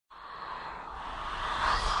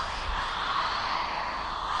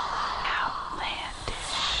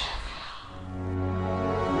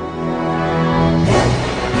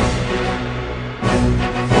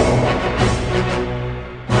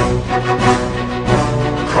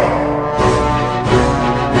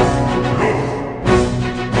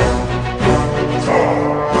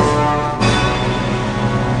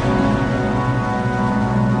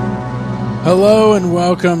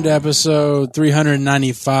Welcome to episode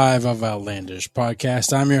 395 of Outlandish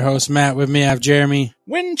Podcast. I'm your host, Matt. With me, I have Jeremy.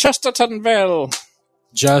 Winchestertonville.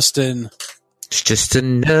 Justin. It's just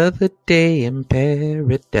another day in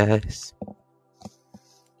paradise.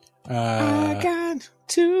 I got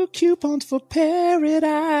 2 coupons for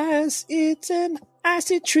paradise. It's an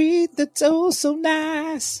icy treat that's oh so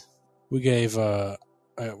nice. We gave,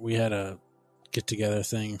 we had a get-together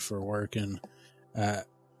thing for work, and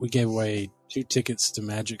we gave away 2 tickets to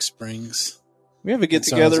Magic Springs. We have a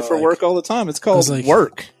get-together for work all the time. It's called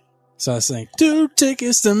work. So I was saying, 2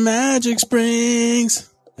 tickets to Magic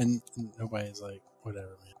Springs. And nobody's like,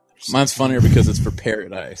 whatever, man. Mine's funnier because it's for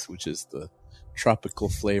Paradise, which is the tropical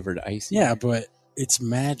flavored icy. Yeah, but it's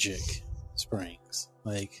Magic Springs.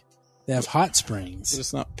 Like, they have hot springs. But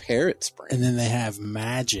it's not Parrot Springs. And then they have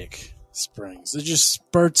Magic Springs. It just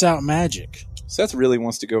spurts out magic. Seth really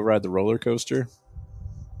wants to go ride the roller coaster.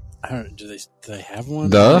 Do they have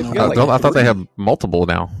one? I thought they have multiple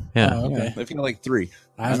now. Yeah. Oh, okay. Yeah, they've got like 3.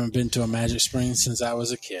 I haven't been to a Magic Springs since I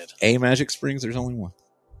was a kid. A Magic Springs, there's only one.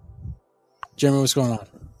 Jeremy, what's going on?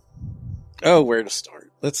 Oh, where to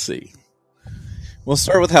start? Let's see. We'll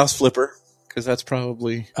start with House Flipper, because that's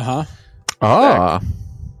probably 3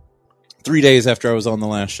 days after I was on the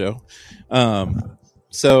last show.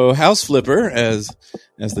 So House Flipper, as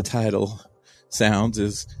the title sounds,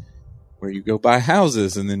 is where you go buy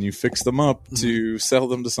houses and then you fix them up to sell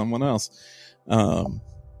them to someone else.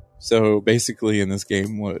 So basically in this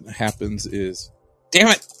game, what happens is, damn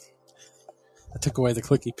it! I took away the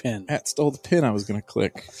clicky pin. Matt stole the pin I was going to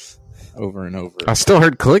click over and over. I still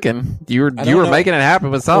heard clicking. You were making it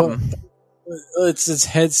happen with something. Well, it's his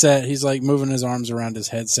headset. He's like moving his arms around his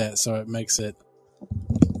headset, so it makes it.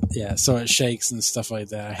 Yeah, so it shakes and stuff like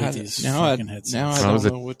that. I hate these fucking headsets. Now I don't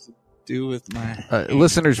know what to do with my...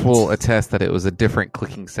 listeners will attest that it was a different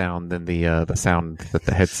clicking sound than the sound that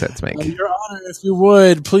the headsets make. Your Honor, if you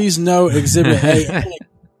would, please note Exhibit A.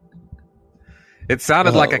 It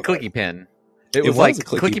sounded like a clicky pin. It was like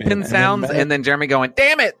clicky pin sounds, and then Jeremy going,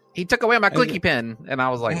 damn it, he took away my clicky pin. And I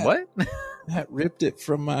was like, what? That ripped it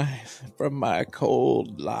from my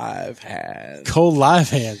cold live hands. Cold live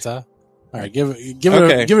hands, huh? All right, give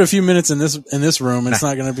it a few minutes in this room. It's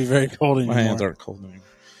not going to be very cold anymore. My hands aren't cold anymore.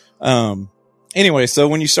 Anyway, so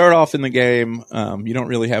when you start off in the game, you don't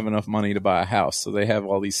really have enough money to buy a house. So they have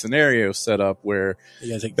all these scenarios set up where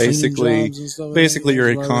basically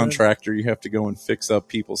you're a contractor. You have to go and fix up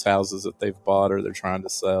people's houses that they've bought or they're trying to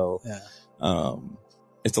sell. Yeah.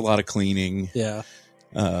 It's a lot of cleaning. Yeah.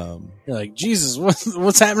 You're like, Jesus,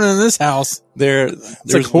 what's happening in this house? There's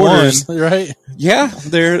like hoarders, right? Yeah,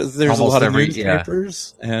 there's almost a lot of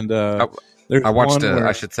newspapers, and I watched.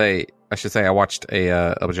 I should say I watched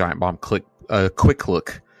a Giant Bomb quick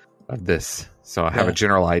look of this, so I have a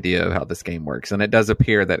general idea of how this game works. And it does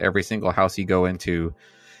appear that every single house you go into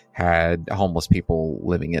had homeless people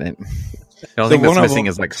living in it. The only thing that's missing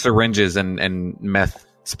is like syringes and meth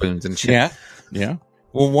spoons and shit. Yeah.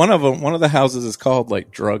 Well, one of the houses is called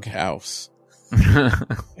like Drug House,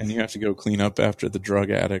 and you have to go clean up after the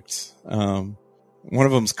drug addicts. One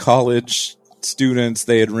of them's college students.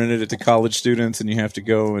 They had rented it to college students, and you have to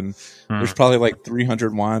go and there's probably like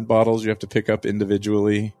 300 wine bottles you have to pick up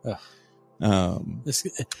individually. There's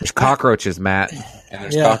cockroaches, Matt. And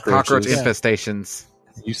there's cockroach infestations.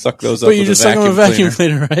 You suck those up. But you just suck them with a vacuum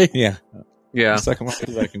cleaner, right? Yeah. Yeah. Suck them up with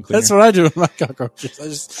a vacuum cleaner. That's what I do with my cockroaches. I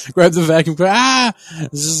just grab the vacuum cleaner.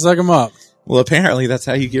 Just suck them up. Well, apparently that's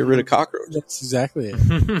how you get rid of cockroaches. That's exactly it.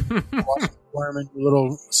 Watch the worm in your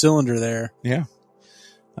little cylinder there. Yeah.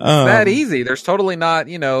 It's that easy. There's totally not,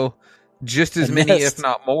 just as many, if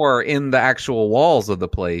not more, in the actual walls of the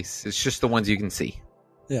place. It's just the ones you can see.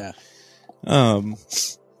 Yeah.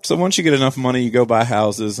 So once you get enough money, you go buy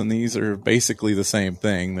houses, and these are basically the same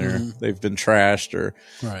thing. They've been trashed, or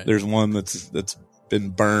there's one that's been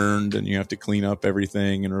burned, and you have to clean up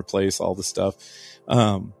everything and replace all the stuff.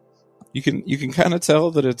 You can kind of tell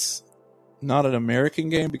that it's not an American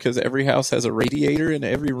game because every house has a radiator in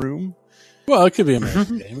every room. Well, it could be an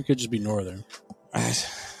American game. It could just be Northern.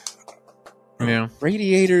 Yeah.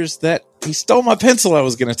 Radiators that he stole my pencil I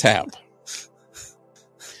was going to tap.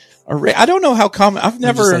 I don't know how common. I've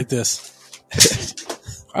never just like this.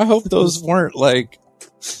 I hope those weren't like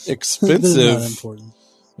expensive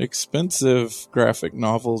graphic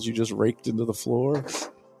novels you just raked into the floor.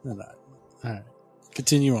 All right.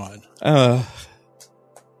 Continue on.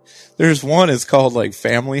 There's one, it's called like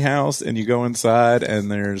Family House, and you go inside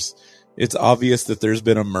and it's obvious that there's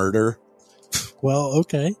been a murder. Well,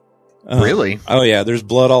 okay. Really? Oh yeah, there's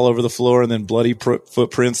blood all over the floor, and then bloody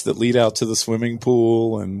footprints that lead out to the swimming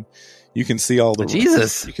pool, and You can see all the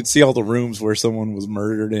Jesus. You can see all the rooms where someone was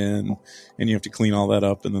murdered in, and you have to clean all that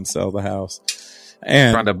up and then sell the house.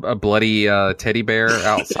 And found a bloody teddy bear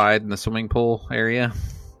outside in the swimming pool area.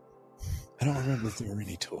 I don't remember if there were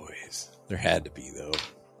any toys. There had to be though.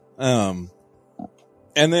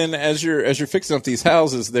 And then as you're fixing up these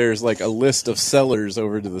houses, there's like a list of sellers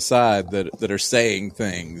over to the side that are saying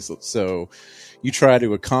things. So you try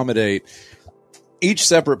to accommodate each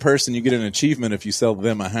separate person. You get an achievement if you sell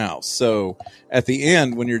them a house. So at the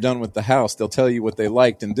end, when you're done with the house, they'll tell you what they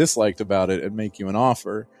liked and disliked about it and make you an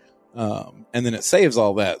offer. And then it saves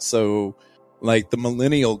all that. So like the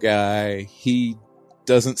millennial guy, he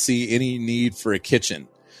doesn't see any need for a kitchen.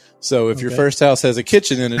 So if your first house has a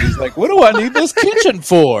kitchen in it, he's like, what do I need this kitchen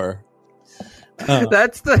for?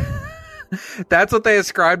 That's what they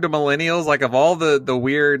ascribe to millennials. Like, of all the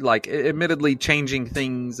weird, like, admittedly changing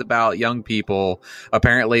things about young people,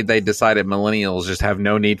 apparently they decided millennials just have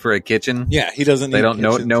no need for a kitchen. Yeah, he doesn't. They don't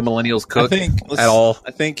know. No millennials cook at all.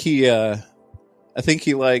 I think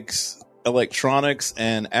he likes electronics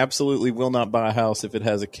and absolutely will not buy a house if it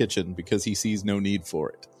has a kitchen because he sees no need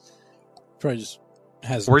for it. Probably just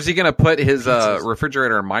has. Where's he going to put his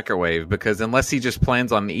refrigerator and microwave? Because unless he just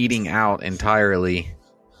plans on eating out entirely.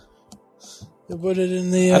 Put it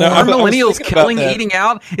in the. Are millennials killing eating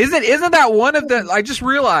out? Isn't that one of the? I just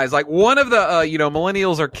realized, like, one of the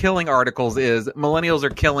millennials are killing articles is millennials are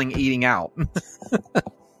killing eating out.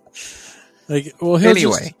 Like, well,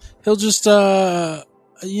 he'll just have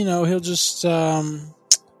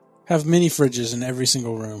mini fridges in every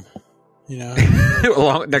single room.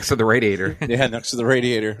 Along next to the radiator. Yeah, next to the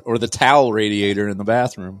radiator or the towel radiator in the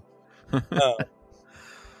bathroom. But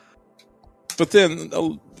then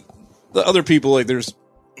the other people, like, there's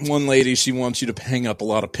one lady, she wants you to hang up a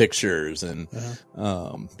lot of pictures, and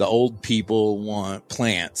the old people want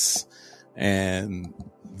plants, and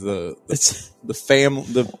the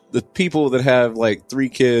people that have like 3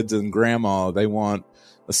 kids and grandma, they want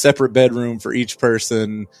a separate bedroom for each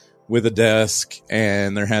person with a desk,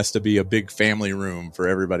 and there has to be a big family room for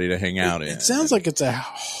everybody to hang out in. It sounds like it's a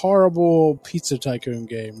horrible Pizza Tycoon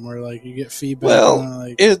game where, like, you get feedback.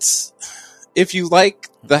 Well, it's if you like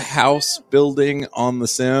the house building on The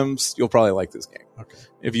Sims, you'll probably like this game. Okay.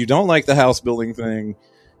 If you don't like the house building thing,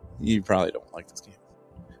 you probably don't like this game.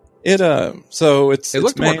 It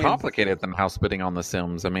looked more complicated than house building on The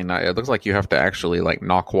Sims. I mean, it looks like you have to actually, like,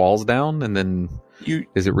 knock walls down, and then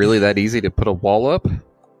is it really that easy to put a wall up?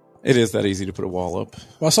 It is that easy to put a wall up.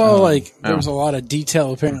 Well, I saw there was a lot of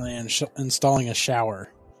detail apparently in installing a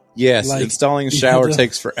shower. Yes, like, installing a shower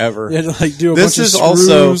takes forever. You had to, like, do a bunch of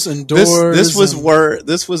screws and doors.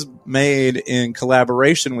 This was made in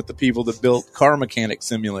collaboration with the people that built Car Mechanic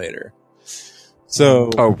Simulator.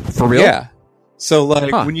 So, for real? Yeah. So,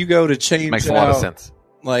 like, when you go to change makes a lot of sense.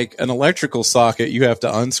 Like an electrical socket, you have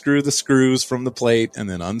to unscrew the screws from the plate and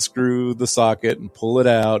then unscrew the socket and pull it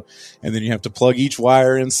out. And then you have to plug each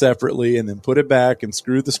wire in separately and then put it back and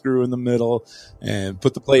screw the screw in the middle and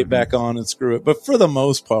put the plate back on and screw it. But for the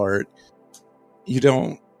most part,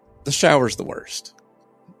 the shower's the worst.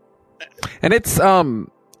 And it's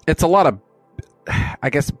a lot of,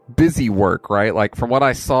 I guess, busy work, right? Like, from what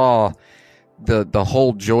I saw, the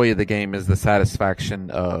whole joy of the game is the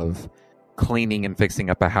satisfaction of cleaning and fixing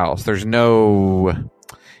up a house. You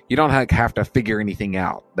don't have to figure anything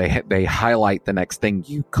out. They highlight the next thing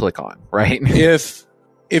you click on, right?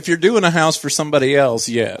 If you're doing a house for somebody else,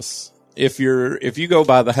 yes. If you go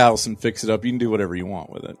buy the house and fix it up, you can do whatever you want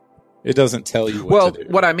with it. It doesn't tell you what to do.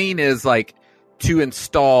 What I mean is, like, to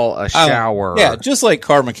install a shower. Yeah, just like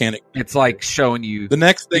Car Mechanic. It's like showing you the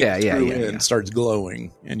next thing starts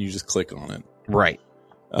glowing and you just click on it. Right.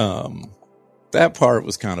 That part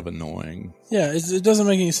was kind of annoying. Yeah, it doesn't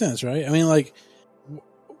make any sense, right? I mean, like,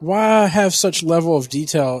 why have such level of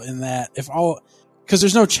detail in that? Because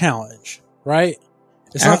there's no challenge, right?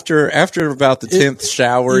 After about the 10th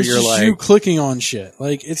shower, you're like, you clicking on shit.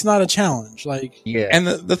 Like, it's not a challenge. Like, yeah. And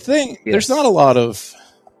the thing, there's not a lot of.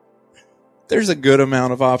 There's a good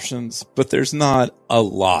amount of options, but there's not a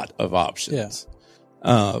lot of options.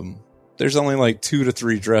 Yeah. There's only like 2 to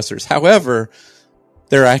 3 dressers. However,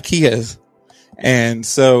 they're IKEAs. And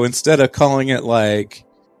so instead of calling it like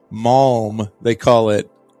Malm, they call it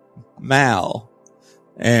Mal.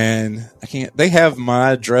 And they have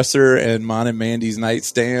my dresser and mine and Mandy's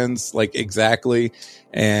nightstands like exactly.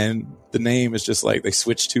 And the name is just like they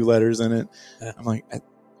switched 2 letters in it. I'm like,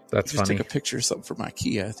 that's funny. Just took a picture of something from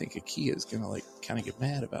IKEA. I think IKEA is going to like kind of get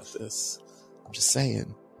mad about this. I'm just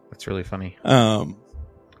saying. That's really funny.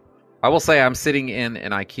 I will say I'm sitting in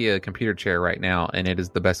an IKEA computer chair right now, and it is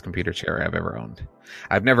the best computer chair I've ever owned.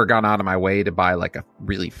 I've never gone out of my way to buy like a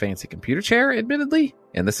really fancy computer chair, admittedly,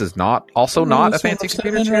 and this is not a fancy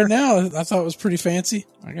computer chair. Right now, I thought it was pretty fancy.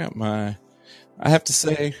 I have to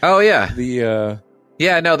say. Oh yeah,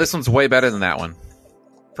 this one's way better than that one.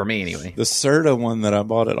 For me, anyway. The Serta one that I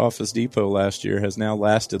bought at Office Depot last year has now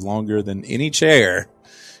lasted longer than any chair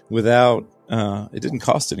without, it didn't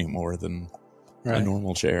cost any more than a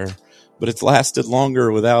normal chair, but it's lasted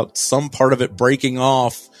longer without some part of it breaking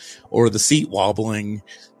off or the seat wobbling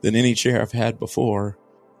than any chair I've had before.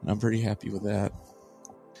 And I'm pretty happy with that.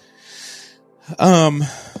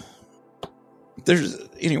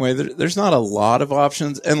 There's not a lot of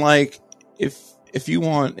options. And like,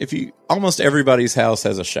 almost everybody's house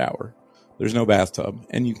has a shower. There's no bathtub,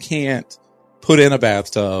 and you can't put in a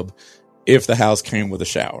bathtub if the house came with a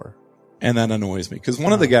shower. And that annoys me because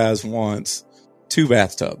one of the guys wants 2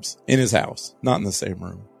 bathtubs in his house, not in the same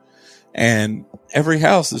room. And every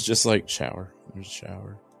house is just like shower. There's a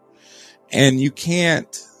shower. And you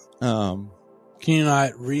can't, you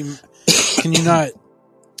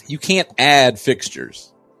can't add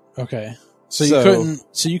fixtures. Okay. So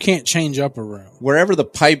you can't change up a room. Wherever the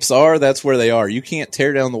pipes are, that's where they are. You can't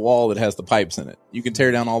tear down the wall that has the pipes in it. You can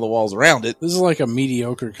tear down all the walls around it. This is like a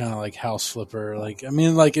mediocre kind of like house flipper. Like, I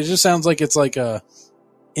mean, like it just sounds like it's like a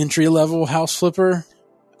entry level house flipper.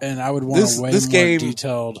 And I would want a way more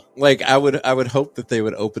detailed. Like I would hope that they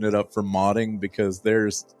would open it up for modding because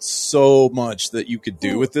there's so much that you could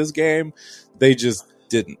do with this game. They just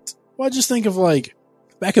didn't. Well, I just think of like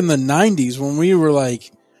back in the 90s when we were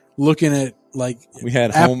like looking at like we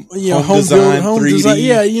had home design, 3D. Design.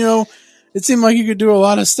 Yeah, it seemed like you could do a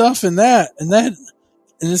lot of stuff in that, and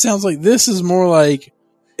it sounds like this is more like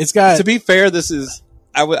it's got. To be fair, this is.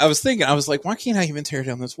 I was thinking, I was like, why can't I even tear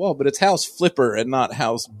down this wall? But it's House Flipper and not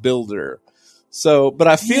House Builder. So, but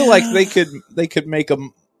I feel like they could make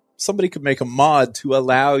somebody could make a mod to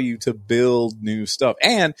allow you to build new stuff,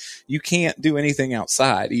 and you can't do anything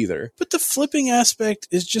outside either. But the flipping aspect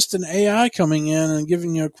is just an AI coming in and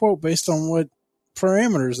giving you a quote based on what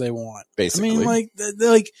parameters they want. Basically, I mean, like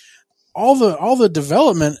all the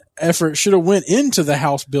development effort should have went into the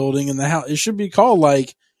house building and the house. It should be called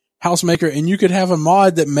like House Maker, and you could have a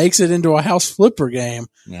mod that makes it into a house flipper game.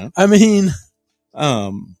 Yeah. I mean,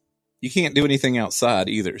 you can't do anything outside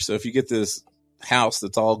either. So if you get this house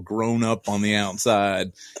that's all grown up on the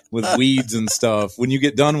outside with weeds and stuff, when you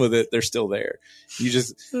get done with it, they're still there.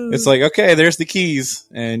 It's like, okay, there's the keys,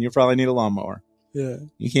 and you probably need a lawnmower. Yeah.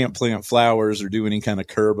 You can't plant flowers or do any kind of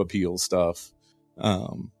curb appeal stuff.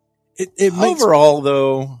 Overall,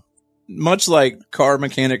 though, much like Car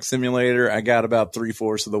Mechanic Simulator, I got about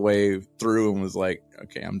 3/4 of the way through and was like,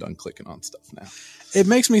 okay, I'm done clicking on stuff now. It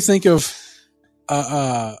makes me think of,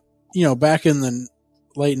 back in the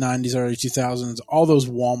late 90s, early 2000s, all those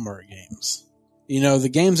Walmart games. The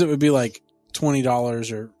games that would be like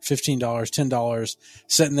 $20 or $15, $10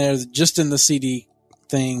 sitting there just in the CD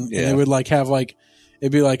thing. Yeah. And they would like have like,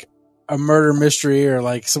 it'd be like a murder mystery or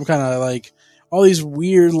like some kind of like all these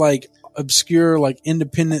weird, like obscure, like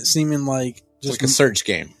independent seeming like just like a search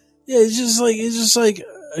game. Yeah. It's just like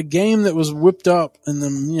a game that was whipped up in a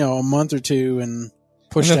month or two and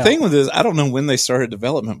pushed out. The thing with this, I don't know when they started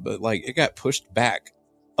development, but like it got pushed back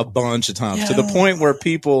a bunch of times to the point where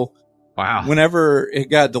people, whenever it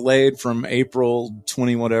got delayed from April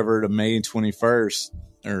 20 whatever to May 21st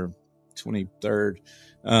or 23rd,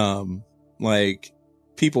 like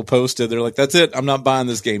people posted, they're like, that's it, I'm not buying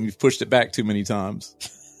this game, you've pushed it back too many times.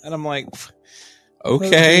 And I'm like,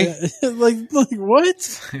 okay. like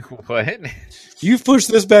what? What? You've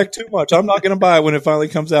pushed this back too much. I'm not going to buy it when it finally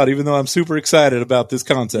comes out, even though I'm super excited about this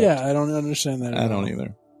concept. Yeah, I don't understand that. I don't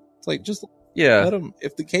either. It's like, just let them,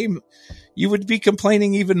 if the game, you would be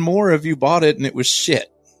complaining even more if you bought it and it was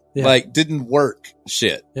shit. Yeah. Like, didn't work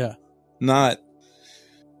shit. Yeah. Not,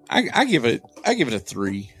 I give it a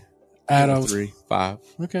 3. Out of 3, 5.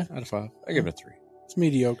 Okay. Out of 5. I give it a 3. It's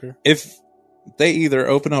mediocre. If they either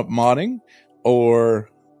open up modding or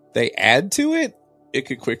they add to it, it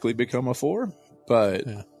could quickly become a 4. But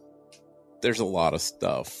there's a lot of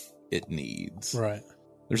stuff it needs. Right.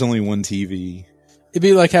 There's only one TV. It'd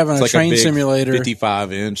be like having a train simulator.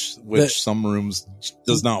 55-inch, which some rooms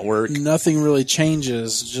does not work. Nothing really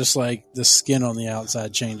changes, just like the skin on the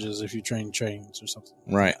outside changes if you train trains or something.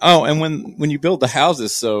 Right. Oh, and when you build the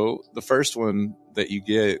houses, so the first one that you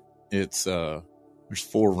get, it's there's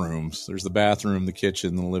 4 rooms. There's the bathroom, the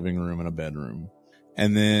kitchen, the living room, and a bedroom.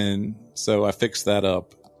 And then, so I fixed that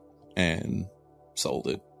up and sold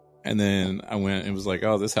it. And then I went, it was like,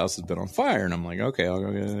 oh, this house has been on fire. And I'm like, okay, I'll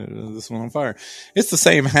go get this one on fire. It's the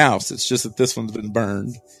same house. It's just that this one's been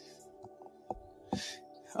burned.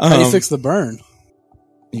 How do you fix the burn?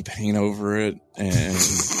 You paint over it and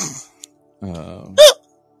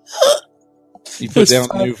you put down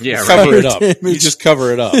the new, cover it up. Damage. You just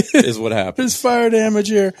cover it up is what happens. There's fire damage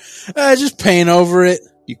here. Just paint over it.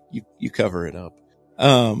 You cover it up.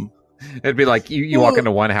 It'd be like you walk into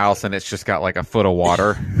one house and it's just got like a foot of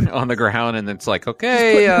water on the ground, and it's like,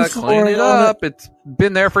 okay, clean it up. It's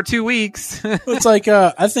been there for 2 weeks. It's like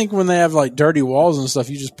I think when they have like dirty walls and stuff,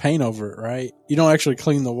 you just paint over it, right? You don't actually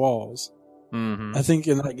clean the walls. Mm-hmm. I think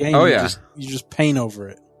in that game, you just paint over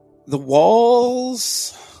it. The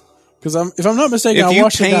walls, because if I'm not mistaken, I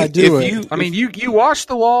watched a guy do it. You wash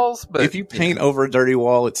the walls, but if you paint over a dirty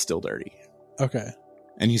wall, it's still dirty. Okay,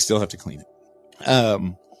 and you still have to clean it.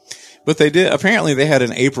 But apparently they had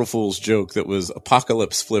an April Fool's joke that was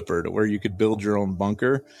Apocalypse Flipper, to where you could build your own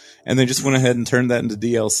bunker, and they just went ahead and turned that into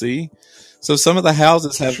DLC. So some of the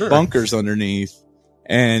houses have bunkers underneath,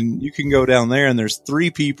 and you can go down there and there's 3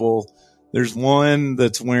 people. There's one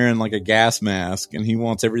that's wearing like a gas mask, and he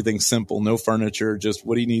wants everything simple, no furniture, just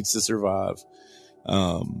what he needs to survive.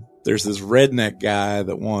 There's this redneck guy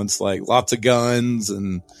that wants like lots of guns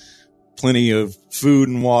and plenty of food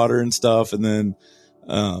and water and stuff. And then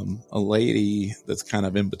a lady that's kind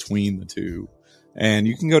of in between the two, and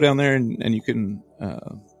you can go down there and you can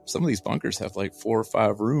some of these bunkers have like 4 or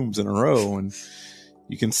 5 rooms in a row, and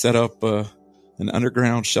you can set up an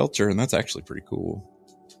underground shelter, and that's actually pretty cool.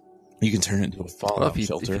 You can turn it into a fallout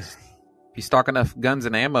shelter. If you stock enough guns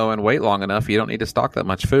and ammo and wait long enough, you don't need to stock that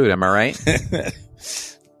much food. Am I right?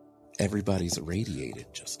 Everybody's irradiated,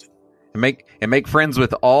 Justin. And make friends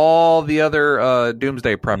with all the other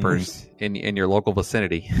doomsday preppers in your local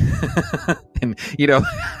vicinity. And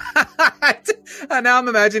now I'm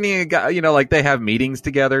imagining a guy, like they have meetings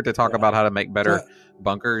together to talk about how to make better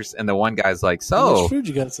bunkers, and the one guy's like, "So,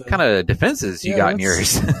 what kind of defenses you got in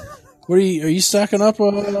yours?" What are you stocking up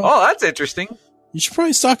on? Oh, that's interesting. You should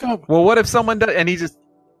probably stock up. Well, what if someone does? And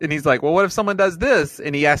he's like, "Well, what if someone does this?"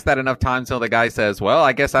 And he asks that enough times until the guy says, "Well,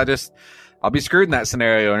 I guess I'll be screwed in that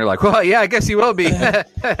scenario." And you're like, well, yeah, I guess you will be.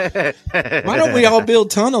 Why don't we all build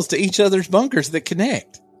tunnels to each other's bunkers that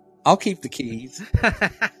connect? I'll keep the keys.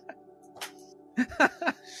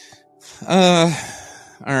 All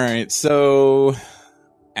right. So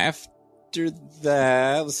after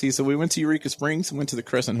that, let's see. So we went to Eureka Springs and went to the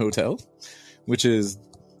Crescent Hotel, which is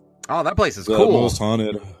that place is the cool. Most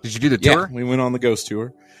haunted. Did you do the tour? Yeah, we went on the ghost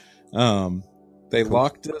tour. They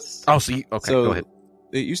locked us. Oh, so go ahead.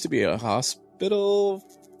 It used to be a hospital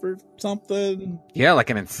or something. Yeah, like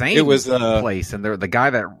an insane place. And the guy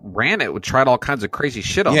that ran it tried all kinds of crazy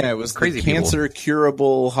shit on it. Yeah, it was crazy the cancer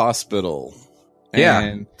curable hospital.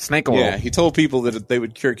 And snake oil. Yeah, he told people that they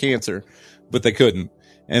would cure cancer, but they couldn't.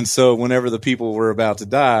 And so whenever the people were about to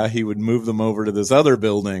die, he would move them over to this other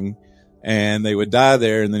building, and they would die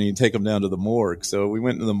there, and then he'd take them down to the morgue. So we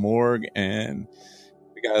went to the morgue, and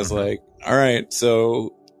the guy's like, all right,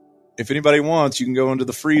 so if anybody wants, you can go into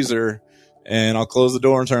the freezer and I'll close the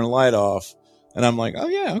door and turn the light off. And I'm like, oh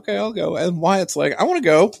yeah, okay, I'll go. And Wyatt's like, I want to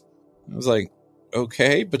go. I was like,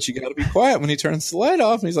 okay, but you got to be quiet when he turns the light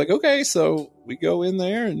off. And he's like, okay. So we go in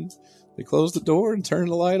there and they close the door and turn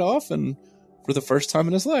the light off. And for the first time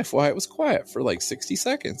in his life, Wyatt was quiet for like 60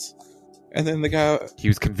 seconds. And then the guy, he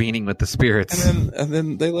was convening with the spirits. And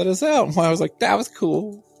then they let us out. And I was like, that was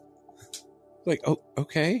cool. Like, oh,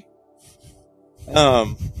 okay.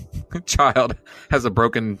 Child has a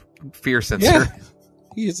broken fear sensor. Yeah,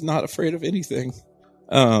 he is not afraid of anything.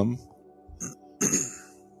 We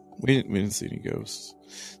didn't see any ghosts.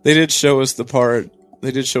 They did show us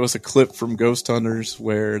a clip from Ghost Hunters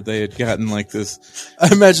where they had gotten like this.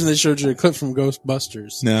 I imagine they showed you a clip from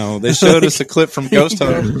Ghostbusters. No, they showed us a clip from Ghost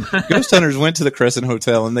Hunters. Ghost Hunters went to the Crescent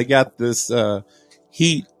Hotel and they got this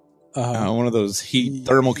heat. One of those heat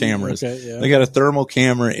thermal cameras. Okay, yeah. They got a thermal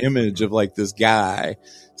camera image of like this guy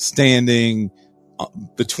standing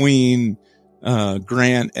between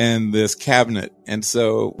Grant and this cabinet. And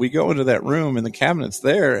so we go into that room and the cabinet's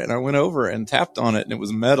there, and I went over and tapped on it and it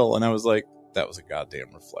was metal, and I was like, that was a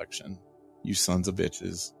goddamn reflection. You sons of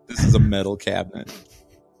bitches. This is a metal cabinet.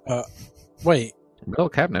 Wait. Metal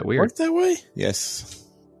cabinet, weird. Work that way? Yes.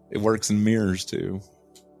 It works in mirrors too.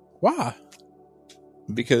 Why?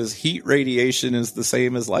 Because heat radiation is the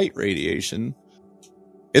same as light radiation.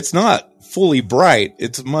 It's not fully bright.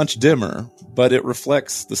 It's much dimmer, but it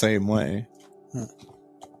reflects the same way.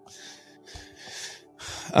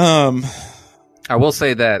 I will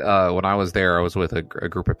say that when I was there, I was with a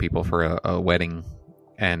group of people for a wedding,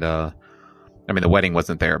 and I mean, the wedding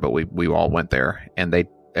wasn't there, but we all went there, and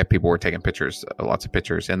people were taking pictures, lots of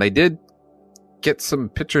pictures, and they did get some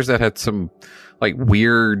pictures that had some like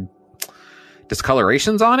weird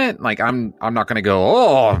discolorations on it. Like I'm not going to go,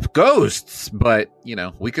 oh, ghosts, but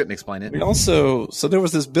we couldn't explain it. We also, so there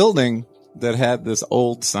was this building that had this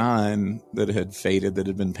old sign that had faded, that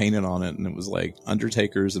had been painted on it, and it was like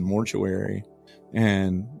undertakers and mortuary.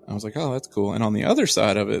 And I was like, oh, that's cool. And on the other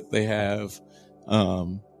side of it, they have,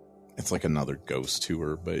 it's like another ghost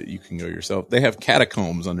tour, but you can go yourself. They have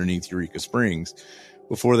catacombs underneath Eureka Springs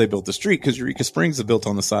before they built the street, because Eureka Springs is built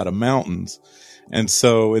on the side of mountains. And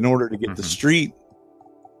so in order to get the street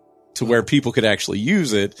to where people could actually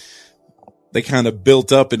use it, they kind of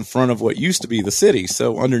built up in front of what used to be the city.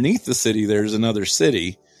 So underneath the city, there's another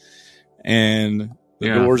city, and the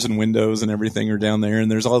doors and windows and everything are down there.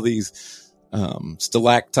 And there's all these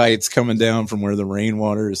stalactites coming down from where the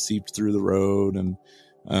rainwater is seeped through the road. And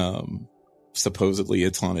supposedly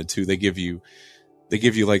it's haunted too. They give you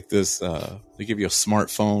like this, they give you a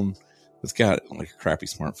smartphone. It's got like a crappy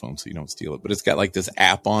smartphone, so you don't steal it, but it's got like this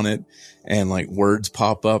app on it, and like words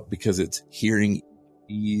pop up because it's hearing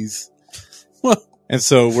ease. And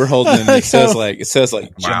so we're holding, it says like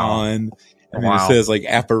John, and then it says like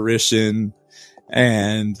apparition,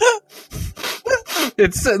 and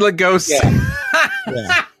it's the ghost.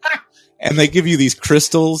 Yeah. And they give you these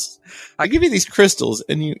crystals. I give you these crystals,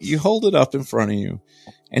 and you hold it up in front of you,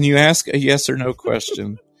 and you ask a yes or no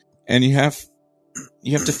question, and you have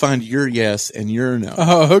to find your yes and your no.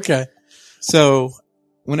 Oh, okay. So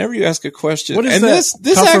whenever you ask a question, what is and that?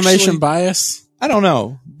 This confirmation actually, bias? I don't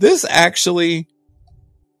know. It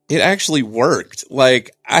actually worked.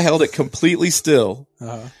 Like, I held it completely still,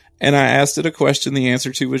 and I asked it a question. The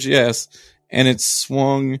answer to was yes, and it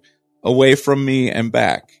swung away from me and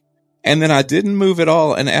back. And then I didn't move at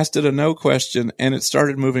all and asked it a no question, and it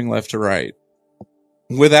started moving left to right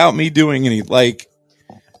without me doing any, like,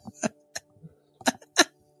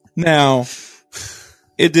 now,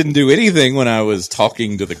 it didn't do anything when I was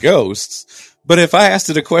talking to the ghosts, but if I asked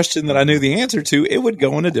it a question that I knew the answer to, it would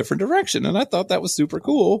go in a different direction. And I thought that was super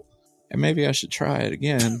cool. And maybe I should try it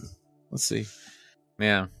again. Let's see.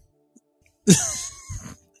 Yeah.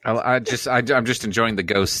 I'm just enjoying the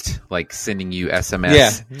ghost, like sending you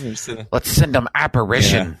SMS. Yeah. Let's send them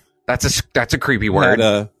apparition. Yeah. That's a creepy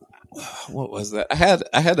word. What was that? I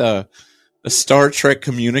had a Star Trek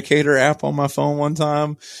communicator app on my phone one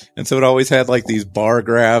time. And so it always had like these bar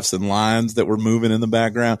graphs and lines that were moving in the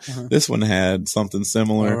background. This one had something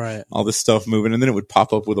similar, all this stuff moving. And then it would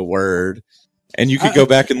pop up with a word, and you could go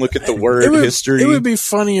back and look at the word history. It would be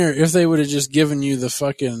funnier if they would have just given you the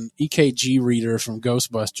fucking EKG reader from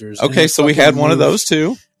Ghostbusters. Okay. So we had one of those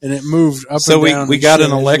too. And it moved up and down. So we got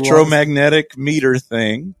an electromagnetic meter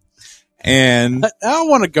thing. And I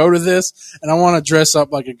want to go to this, and I want to dress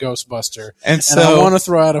up like a Ghostbuster, and I want to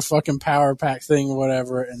throw out a fucking power pack thing or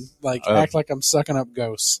whatever, and like act like I'm sucking up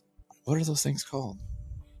ghosts. What are those things called?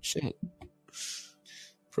 Shit.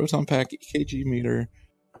 Proton pack, EKG meter.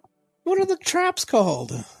 What are the traps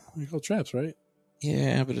called? They're called traps, right?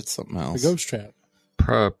 Yeah, but it's something else. The ghost trap.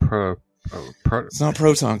 It's not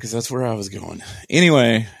proton, because that's where I was going.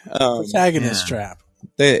 Anyway, protagonist trap.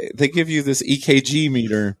 They give you this EKG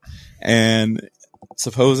meter. And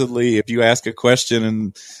supposedly, if you ask a question,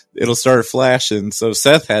 and it'll start flashing. So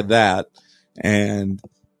Seth had that, and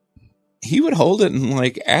he would hold it and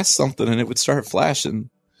like ask something, and it would start flashing.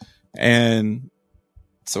 And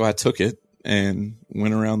so I took it and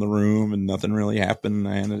went around the room, and nothing really happened. And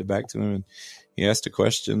I handed it back to him, and he asked a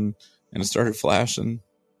question, and it started flashing.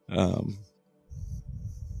 I don't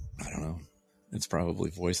know. It's probably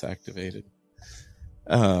voice activated.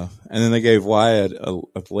 And then they gave Wyatt a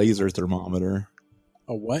laser thermometer.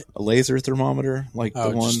 A what? A laser thermometer, like the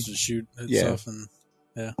one just to shoot itself, and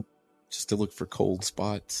just to look for cold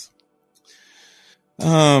spots.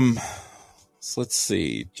 So let's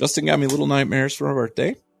see. Justin got me Little Nightmares for my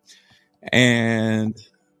birthday, and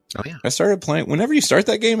I started playing. Whenever you start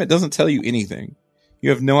that game, it doesn't tell you anything. You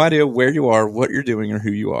have no idea where you are, what you're doing, or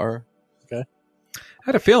who you are. Okay. I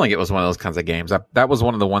had a feeling it was one of those kinds of games. That was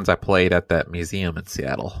one of the ones I played at that museum in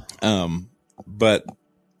Seattle. But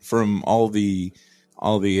from all the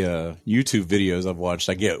YouTube videos I've watched,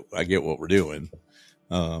 I get what we're doing.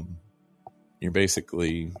 You're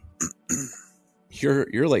basically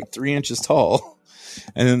you're like 3 inches tall,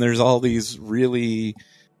 and then there's all these really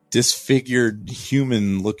disfigured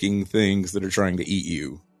human looking things that are trying to eat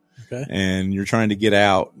you. Okay. And you're trying to get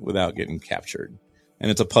out without getting captured. And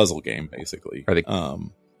it's a puzzle game, basically. Are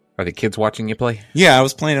the kids watching you play? Yeah, I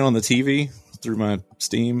was playing it on the TV through my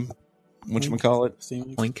Steam, whatchamacallit?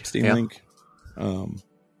 Steam Link. Steam Link.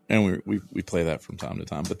 And we play that from time to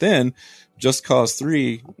time. But then Just Cause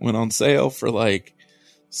 3 went on sale for like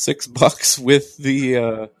 $6 with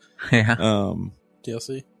the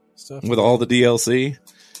DLC stuff. With all the DLC.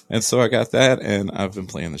 And so I got that, and I've been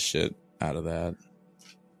playing the shit out of that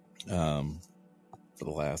for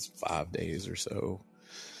the last 5 days or so.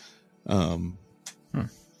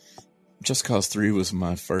 Just Cause 3 was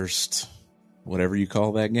my first, whatever you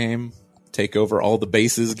call that game, take over all the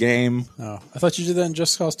bases game. Oh, I thought you did that in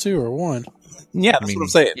Just Cause 2 or 1. Yeah, that's what I'm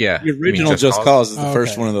saying. Yeah, the original Just Cause is the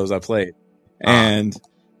first one of those I played. And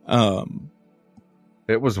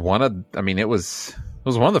it was one of, it was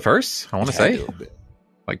one of the first, I want to say.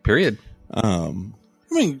 Like, period.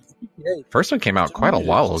 First one came out quite a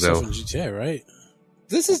while ago. GTA, right?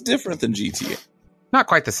 This is different than GTA. Not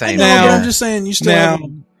quite the same. But I'm just saying, you still have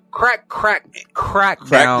Crackdown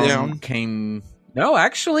came. No,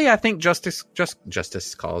 actually, I think Just Cause came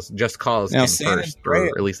first,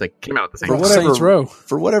 or at least like came out at the same time.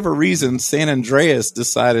 For whatever reason, San Andreas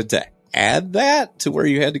decided to add that to where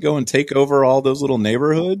you had to go and take over all those little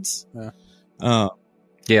neighborhoods.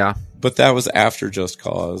 Yeah, but that was after Just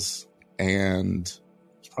Cause, and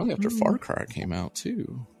it's probably after Far Cry came out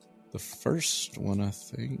too. The first one, I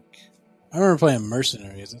think. I remember playing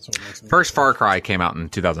Mercenaries. That's what makes me first Far Cry came out in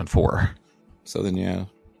 2004. So then, yeah.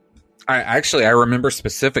 I remember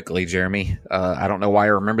specifically, Jeremy. I don't know why I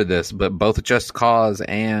remember this, but both Just Cause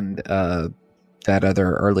and that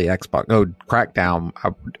other early Xbox, Crackdown,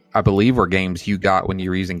 I believe were games you got when you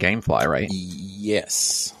were using GameFly, right?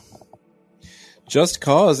 Yes. Just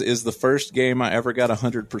Cause is the first game I ever got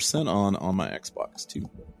 100% on my Xbox too.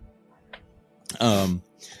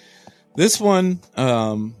 This one,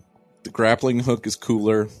 the grappling hook is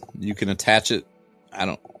cooler. You can attach it.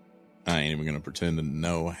 I ain't even going to pretend to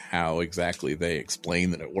know how exactly they explain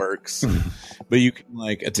that it works. But you can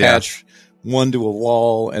like attach one to a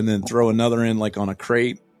wall and then throw another in like on a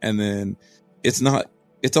crate. And then it's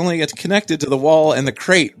only gets connected to the wall and the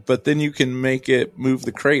crate, but then you can make it move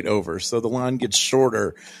the crate over. So the line gets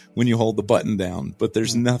shorter when you hold the button down, but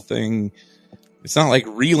there's nothing. It's not like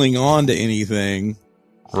reeling on to anything.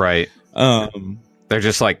 Right. They're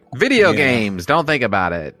just like video games. Don't think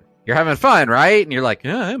about it. You're having fun, right? And you're like,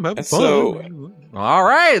 yeah, I'm having fun. So, all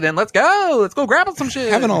right, then let's go. Let's go grab some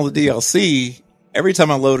shit. Having all the DLC, every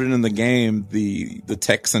time I load it in the game, the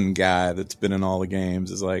Texan guy that's been in all the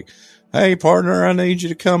games is like, hey, partner, I need you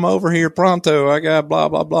to come over here pronto. I got blah,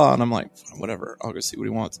 blah, blah. And I'm like, whatever. I'll go see what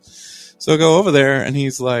he wants. So I go over there, and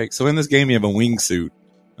he's like, so in this game, you have a wingsuit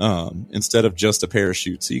instead of just a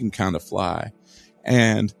parachute, so you can kind of fly.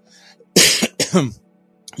 And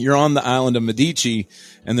you're on the island of Medici,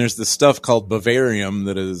 and there's this stuff called Bavarium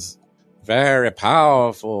that is very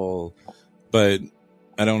powerful, but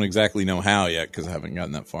I don't exactly know how yet because I haven't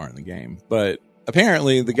gotten that far in the game. But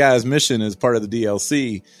apparently the guy's mission is part of the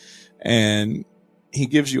DLC, and he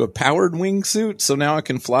gives you a powered wingsuit, so now I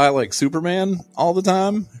can fly like Superman all the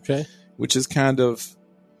time. Okay. Which is kind of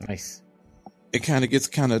nice. It kind of gets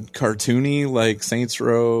kind of cartoony, like Saints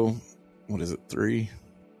Row. What is it, 3?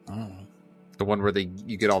 I don't know. The one where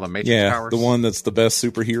you get all the Matrix powers? The one that's the best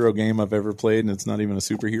superhero game I've ever played, and it's not even a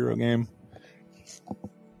superhero game.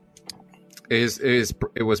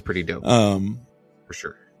 It was pretty dope. For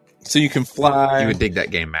sure. So you can fly. You would dig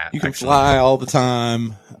that game, Matt. You can fly all the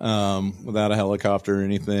time without a helicopter or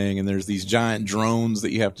anything, and there's these giant drones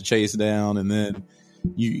that you have to chase down, and then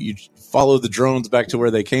you follow the drones back to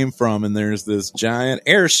where they came from, and there's this giant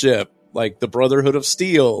airship, like the Brotherhood of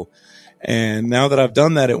Steel. And now that I've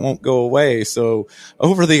done that, it won't go away. So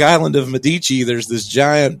over the island of Medici, there's this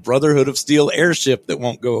giant Brotherhood of Steel airship that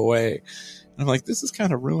won't go away. And I'm like, this is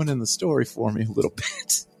kind of ruining the story for me a little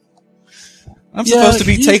bit. I'm supposed to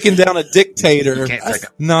be taking down a dictator.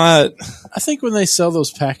 I think when they sell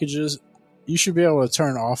those packages, you should be able to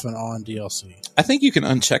turn off and on DLC. I think you can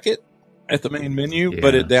uncheck it at the main menu,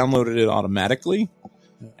 but it downloaded it automatically.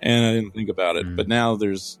 And I didn't think about it. But now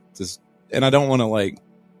there's this, and I don't want to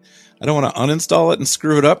uninstall it and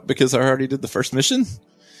screw it up because I already did the first mission,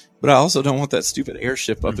 but I also don't want that stupid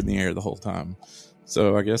airship up in the air the whole time.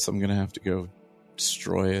 So I guess I'm going to have to go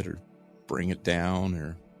destroy it or bring it down,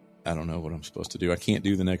 or I don't know what I'm supposed to do. I can't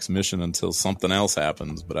do the next mission until something else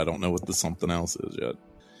happens, but I don't know what the something else is yet.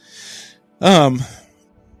 And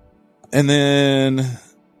then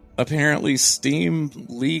apparently Steam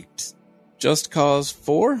leaked Just Cause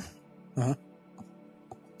 4. Uh-huh.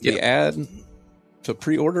 The ad to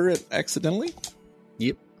pre-order it accidentally.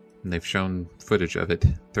 Yep. And they've shown footage of it.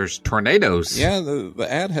 There's tornadoes. Yeah, the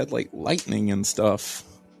ad had like lightning and stuff.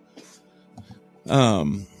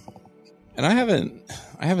 And I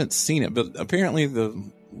haven't seen it, but apparently the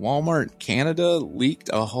Walmart Canada leaked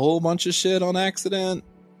a whole bunch of shit on accident.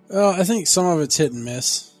 I think some of it's hit and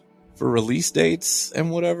miss for release dates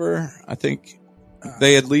and whatever. I think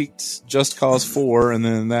they had leaked Just Cause 4, and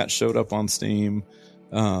then that showed up on Steam.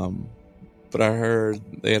 But I heard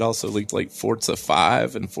they had also leaked like Forza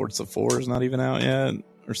 5, and Forza 4 is not even out yet,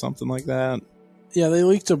 or something like that. Yeah, they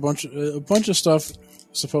leaked a bunch of stuff.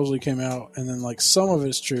 Supposedly came out, and then like some of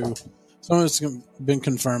it's true, some of it's been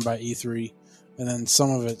confirmed by E3, and then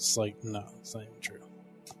some of it's like no, it's not even true.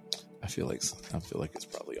 I feel like it's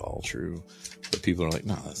probably all true, but people are like,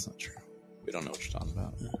 no, that's not true. We don't know what you're talking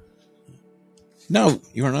about. Yeah. No,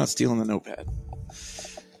 you are not stealing the notepad.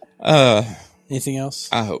 Anything else?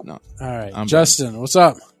 I hope not. All right, Justin, what's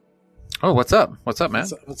up? Oh, what's up? What's up, man?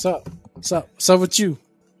 What's up? What's up with you?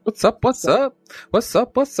 What's up?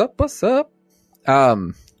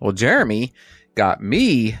 Well, Jeremy got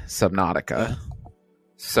me Subnautica.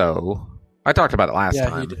 So I talked about it last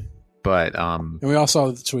time. He did. But and we all saw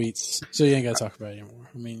the tweets, so you ain't got to talk about it anymore.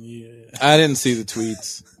 I mean, I didn't see the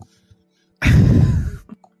tweets.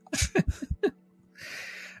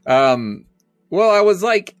 Well,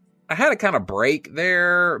 I had a kind of break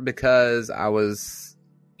there because I was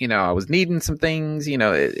needing some things,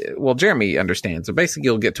 well, Jeremy understands. So basically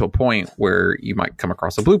you'll get to a point where you might come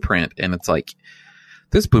across a blueprint and it's like,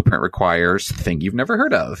 this blueprint requires a thing you've never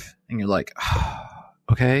heard of. And you're like, oh,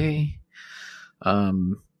 okay.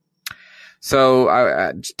 So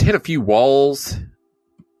I just hit a few walls,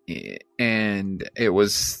 and it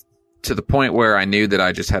was to the point where I knew that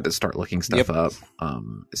I just had to start looking stuff up.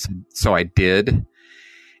 So I did,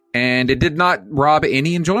 and it did not rob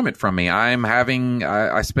any enjoyment from me.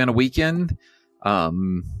 I spent a weekend,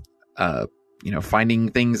 finding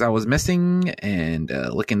things I was missing and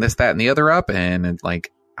looking this, that, and the other up, and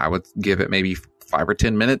like I would give it maybe 5 or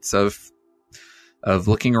 10 minutes of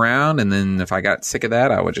looking around, and then if I got sick of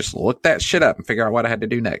that, I would just look that shit up and figure out what I had to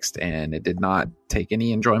do next, and it did not take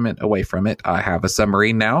any enjoyment away from it. I have a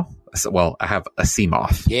submarine now. Well, I have a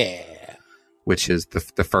Seamoth. Yeah. Which is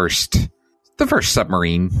the first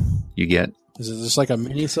submarine you get. Is it just like a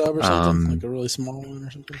mini sub or something? Like a really small one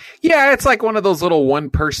or something? Yeah, it's like one of those little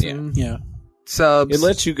one-person subs. It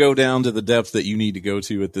lets you go down to the depth that you need to go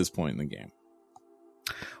to at this point in the game.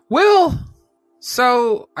 Well,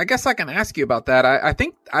 so I guess I can ask you about that.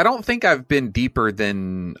 I don't think I've been deeper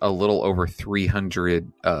than a little over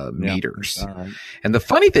 300 meters. All right. And the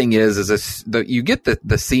funny thing is you get the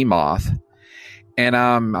Seamoth, and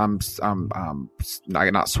I'm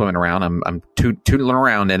not swimming around. I'm tootling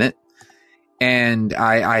around in it, and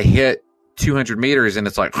I hit 200 meters, and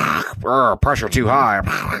it's like pressure too high.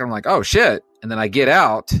 I'm like, oh shit! And then I get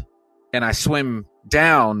out, and I swim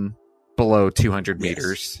down below 200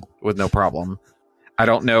 meters with no problem. I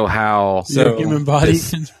don't know how human body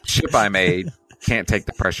ship I made can't take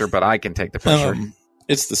the pressure, but I can take the pressure.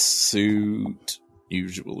 It's the suit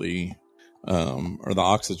usually, or the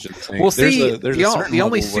oxygen tank. Well, see, there's the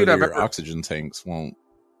only suit I've ever oxygen tanks won't.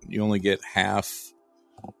 You only get half.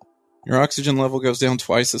 Your oxygen level goes down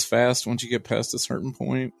twice as fast once you get past a certain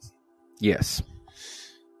point. Yes.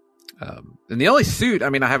 And the only suit, I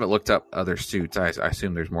mean, I haven't looked up other suits. I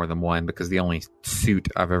assume there's more than one, because the only suit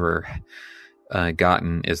I've ever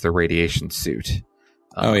gotten is the radiation suit.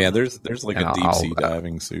 There's like a deep sea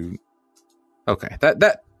diving suit. Okay,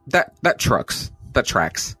 that tracks.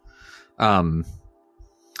 I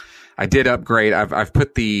did upgrade. I've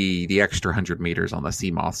put the extra 100 meters on the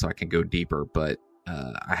Seamoth so I can go deeper, but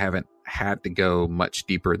I haven't had to go much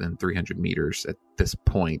deeper than 300 meters at this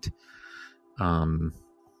point.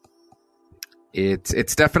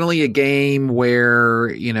 It's definitely a game where,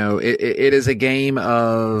 it is a game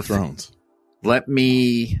of drones. Let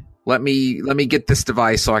me get this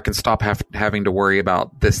device so I can stop having to worry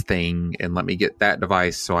about this thing, and let me get that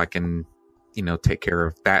device so I can, take care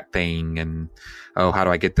of that thing. And how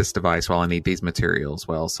do I get this device? Well, I need these materials.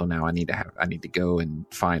 Well, so now I need to go and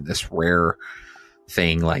find this rare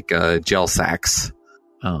thing, like gel sacks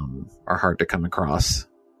are hard to come across,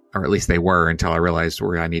 or at least they were until I realized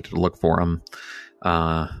where I needed to look for them.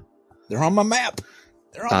 They're on my map.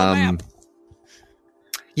 They're on the map.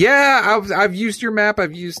 Yeah, I've used your map.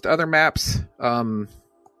 I've used other maps. I'm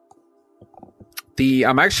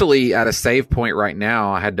actually at a save point right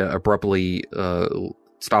now. I had to abruptly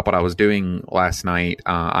stop what I was doing last night.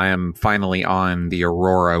 I am finally on the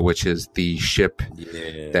Aurora, which is the ship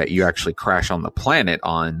that you actually crash on the planet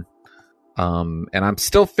on. And I'm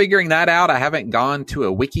still figuring that out. I haven't gone to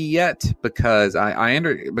a wiki yet because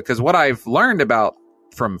because what I've learned about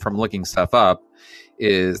from looking stuff up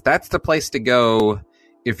is that's the place to go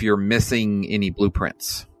if you're missing any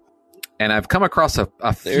blueprints. And I've come across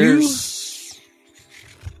a few.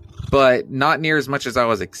 but not near as much as I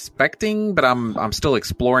was expecting. But I'm still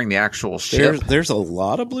exploring the actual ship. There's a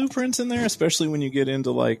lot of blueprints in there, especially when you get into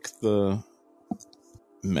like the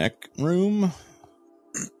mech room.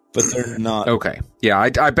 But they're not okay. Yeah,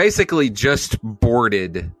 I basically just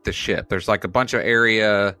boarded the ship. There's like a bunch of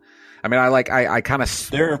area. I mean, I kind of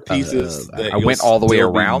there are pieces that I went all the way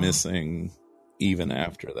around, missing even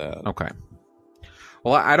after that. Okay.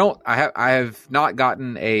 Well, I have not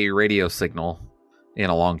gotten a radio signal in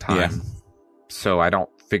a long time, so I don't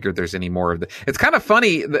figure there's any more of the. It's kind of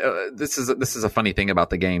funny. This is a funny thing about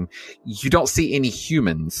the game. You don't see any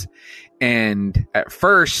humans, and at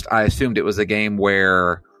first I assumed it was a game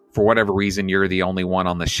where, for whatever reason, you're the only one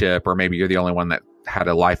on the ship, or maybe you're the only one that had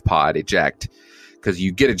a life pod eject, because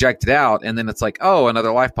you get ejected out, and then it's like, oh,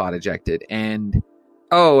 another life pod ejected, and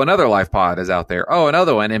oh, another life pod is out there. Oh,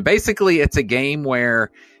 another one. And basically it's a game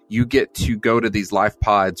where you get to go to these life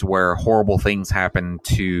pods where horrible things happen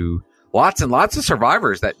to lots and lots of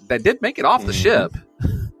survivors that did make it off the ship.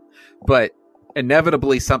 But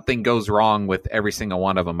inevitably something goes wrong with every single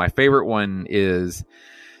one of them. My favorite one is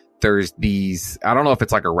there's these, I don't know if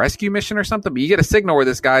it's like a rescue mission or something, but you get a signal where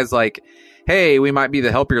this guy's like, hey, we might be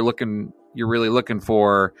the help you're really looking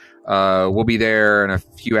for. We'll be there in a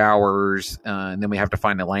few hours, and then we have to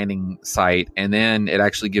find a landing site, and then it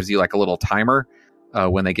actually gives you like a little timer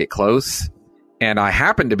when they get close. And I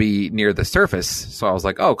happened to be near the surface, so I was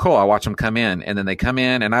like, oh, cool, I'll watch them come in. And then they come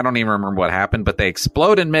in, and I don't even remember what happened, but they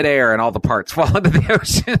explode in midair, and all the parts fall into the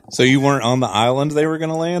ocean. So you weren't on the island they were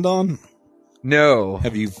going to land on? No.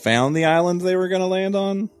 Have you found the island they were going to land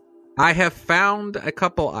on? I have found a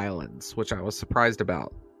couple islands, which I was surprised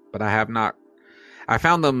about. But I have not. I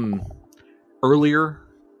found them earlier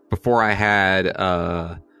before I had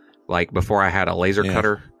a laser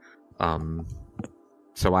cutter.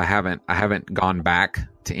 So I haven't gone back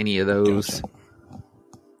to any of those.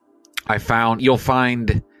 Gotcha. You'll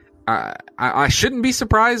find. I shouldn't be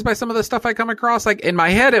surprised by some of the stuff I come across. Like in my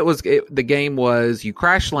head, the game was you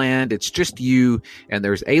crash land. It's just you, and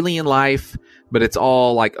there's alien life, but it's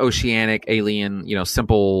all like oceanic alien,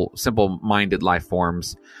 simple-minded life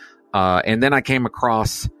forms. And then I came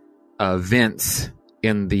across vents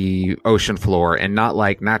in the ocean floor, and not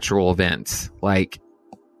like natural vents. Like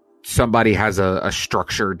somebody has a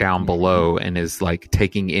structure down below and is like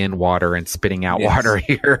taking in water and spitting out water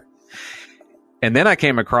here. And then I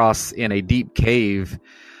came across in a deep cave,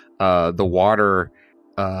 the water,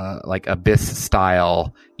 like abyss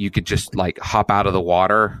style. You could just like hop out of the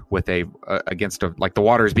water with like the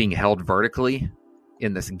water is being held vertically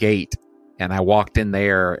in this gate. And I walked in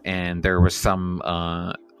there, and there was some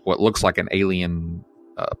what looks like an alien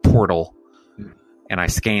portal. And I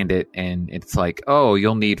scanned it, and it's like, oh,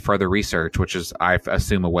 you'll need further research, which is, I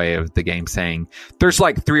assume, a way of the game saying there's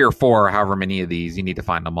like 3 or 4, however many of these, you need to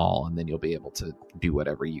find them all, and then you'll be able to do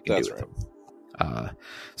whatever you can do with them.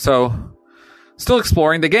 So, still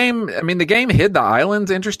exploring the game. I mean, the game hid the islands,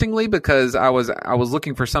 interestingly, because I was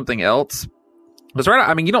looking for something else. It was right.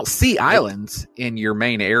 I mean, you don't see islands in your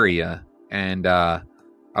main area. And I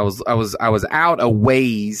was out a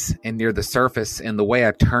ways and near the surface, and the way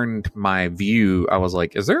I turned my view, I was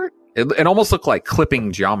like, is there? It almost looked like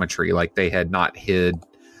clipping geometry, like they had not hid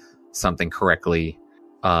something correctly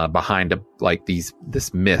behind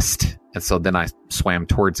this mist. And so then I swam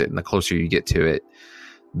towards it, and the closer you get to it,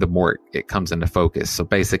 the more it comes into focus. So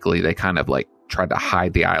basically, they kind of like tried to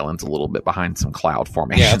hide the islands a little bit behind some cloud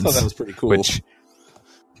formations. Yeah, I thought that was pretty cool.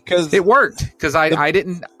 Because it worked. Because I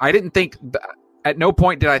didn't think. At no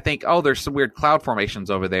point did I think, oh, there's some weird cloud formations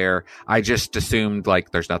over there. I just assumed like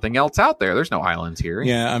there's nothing else out there. There's no islands here.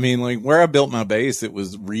 Yeah, I mean, like where I built my base, it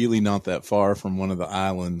was really not that far from one of the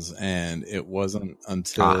islands, and it wasn't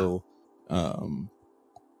until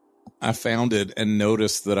I found it and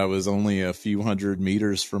noticed that I was only a few hundred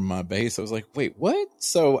meters from my base. I was like, wait, what?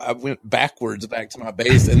 So I went backwards back to my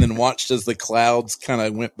base and then watched as the clouds kind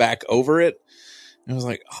of went back over it. And I was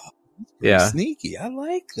like, oh, yeah, sneaky. I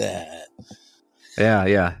like that.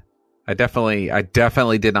 Yeah. I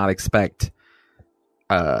definitely did not expect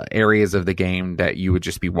areas of the game that you would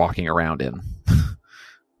just be walking around in.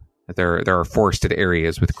 There are forested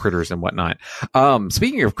areas with critters and whatnot.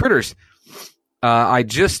 Speaking of critters, I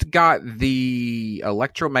just got the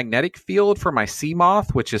electromagnetic field for my sea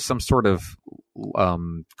moth, which is some sort of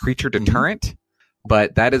creature deterrent. Mm-hmm.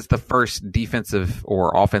 But that is the first defensive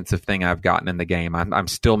or offensive thing I've gotten in the game. I'm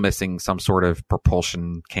still missing some sort of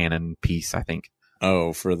propulsion cannon piece, I think.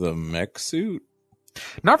 Oh, for the mech suit?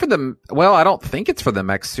 Not for the... Well, I don't think it's for the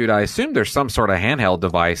mech suit. I assume there's some sort of handheld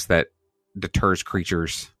device that deters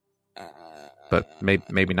creatures. But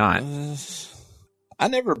maybe not. I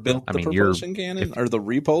never built the propulsion cannon or the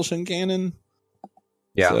repulsion cannon.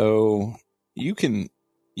 Yeah. So you can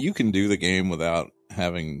do the game without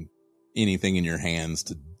having anything in your hands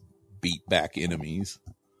to beat back enemies.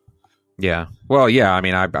 Yeah. Well, yeah. I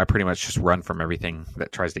mean, I pretty much just run from everything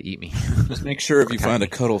that tries to eat me. Just make sure if you find a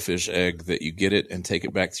cuttlefish egg that you get it and take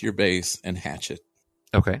it back to your base and hatch it.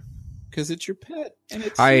 Okay. Because it's your pet and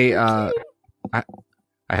it's I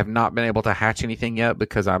have not been able to hatch anything yet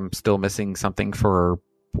because I'm still missing something for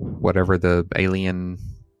whatever the alien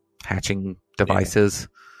hatching device is.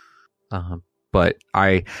 But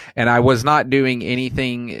I was not doing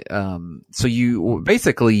anything. So you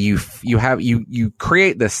basically you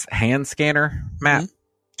create this hand scanner map,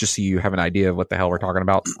 just so you have an idea of what the hell we're talking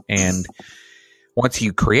about. And once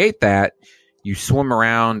you create that, you swim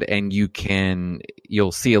around and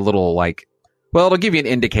you'll see a little it'll give you an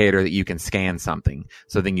indicator that you can scan something.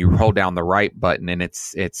 So then you hold down the right button and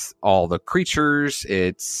it's all the creatures.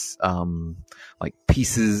 It's broken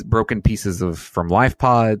pieces from life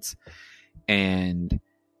pods. And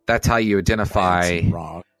that's how you identify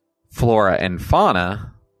flora and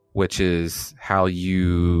fauna, which is how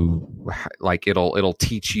it'll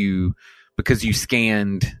teach you, because you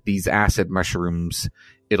scanned these acid mushrooms,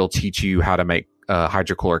 it'll teach you how to make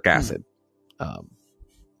hydrochloric acid.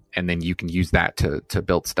 And then you can use that to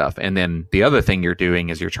build stuff. And then the other thing you're doing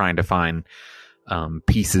is you're trying to find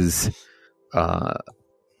pieces,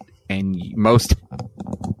 and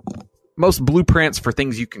most blueprints for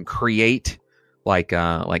things you can create, like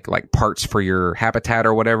parts for your habitat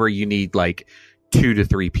or whatever, you need 2 to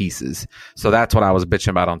 3 pieces. So that's what I was bitching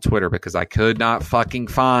about on Twitter, because I could not fucking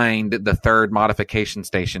find the third modification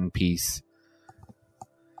station piece.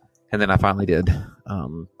 And then I finally did.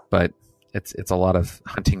 But it's a lot of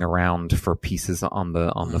hunting around for pieces on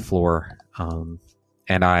the floor.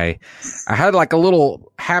 And I had a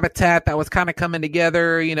little habitat that was kind of coming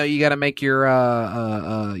together. You got to make your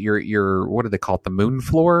what do they call it? The moon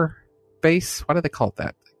floor base? Why do they call it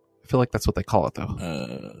that? I feel like that's what they call it though.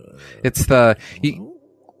 It's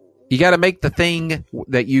you got to make the thing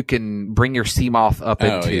that you can bring your Seamoth up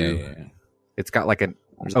into. Yeah. It's got an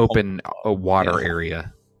open water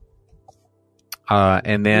area.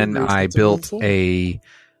 And then I built maybe.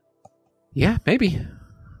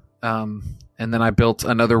 And then I built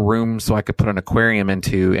another room so I could put an aquarium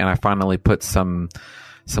into, and I finally put some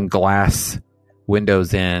glass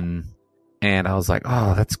windows in, and I was like,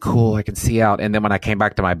 oh, that's cool, I can see out. And then when I came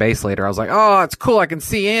back to my base later, I was like, oh, it's cool, I can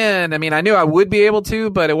see in. I mean, I knew I would be able to,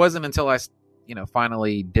 but it wasn't until I,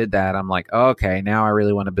 finally did that. I'm like, okay, now I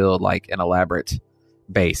really want to build an elaborate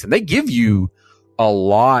base. And they give you a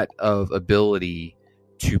lot of ability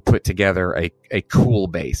to put together a cool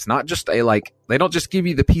base, not just they don't just give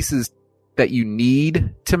you the pieces that you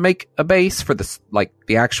need to make a base for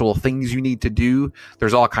the actual things you need to do.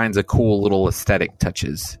 There's all kinds of cool little aesthetic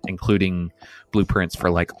touches, including blueprints for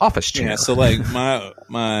office chairs. Yeah, so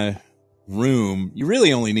my room, you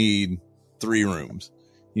really only need 3 rooms.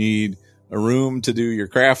 You need a room to do your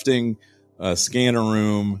crafting, a scanner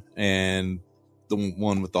room, and the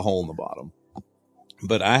one with the hole in the bottom.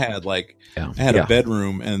 But I had a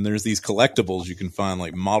bedroom, and there's these collectibles you can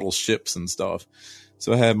find, model ships and stuff.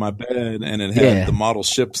 So I had my bed, and it had the model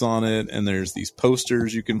ships on it, and there's these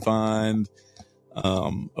posters you can find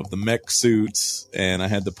of the mech suits, and I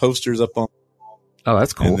had the posters up on. Oh,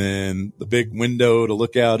 that's cool. And then the big window to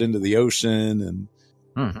look out into the ocean,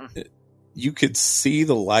 and you could see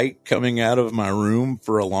the light coming out of my room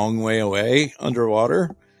for a long way away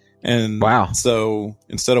underwater. And wow! So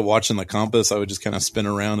instead of watching the compass, I would just kind of spin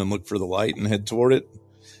around and look for the light and head toward it.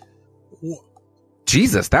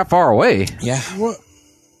 Jesus, that far away? Yeah.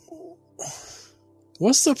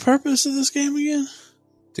 What's the purpose of this game again?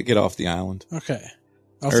 To get off the island. Okay.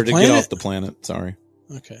 Or to get off the planet. Sorry.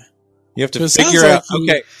 Okay. You have to figure out.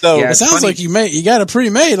 Okay. So it sounds like you got it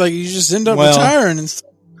pre-made. You just end up retiring and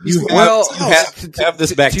stuff. You have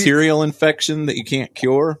this bacterial infection that you can't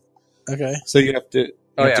cure. Okay. So you have to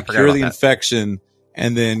cure the infection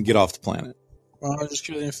and then get off the planet. Why don't I just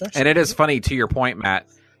cure the infection? And it is funny, to your point, Matt.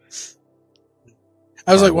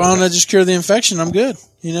 I was like, why don't I just cure the infection? I'm good.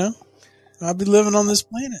 I'll be living on this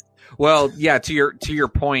planet. Well, yeah, to your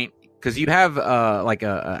point, because you have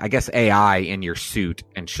I guess AI in your suit,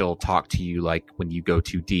 and she'll talk to you when you go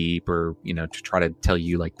too deep, or to try to tell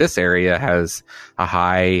you this area has a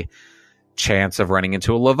high chance of running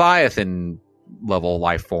into a Leviathan level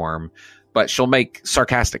life form. But she'll make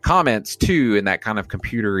sarcastic comments too in that kind of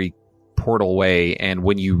computery portal way. And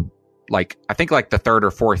when you I think the third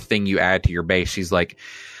or fourth thing you add to your base, she's like,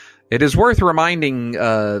 it is worth reminding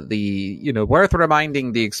the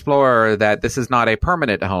explorer that this is not a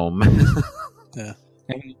permanent home. Yeah.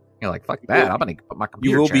 You're like, fuck that. I'm going to put my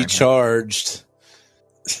computer. You will be charged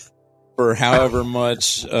for however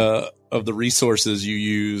much of the resources you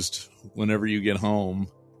used whenever you get home.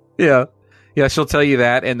 Yeah. Yeah, she'll tell you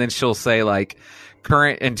that, and then she'll say, like,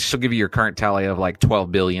 current, and she'll give you your current tally of, like,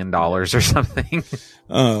 $12 billion or something.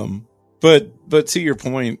 But to your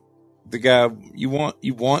point, the guy, you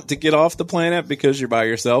want to get off the planet because you're by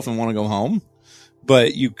yourself and want to go home,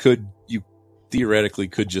 but you theoretically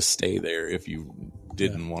could just stay there if you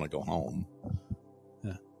didn't want to go home.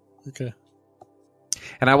 Yeah. Okay.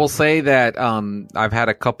 And I will say that I've had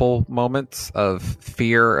a couple moments of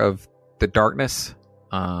fear of the darkness,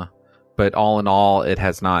 but all in all, it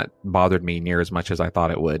has not bothered me near as much as I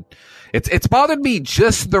thought it would. It's bothered me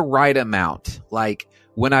just the right amount. Like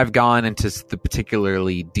when I've gone into the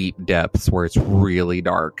particularly deep depths where it's really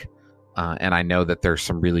dark, and I know that there's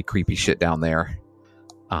some really creepy shit down there.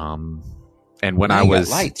 And when I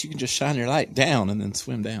was lights, you can just shine your light down and then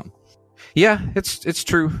swim down. Yeah, it's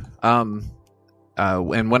true. And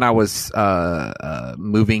when I was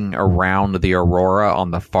moving around the Aurora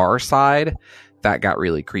on the far side, that got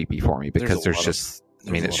really creepy for me because it's just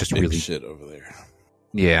really shit over there.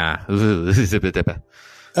 Yeah.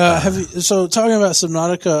 Have you? So talking about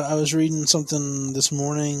Subnautica, I was reading something this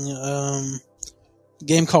morning. A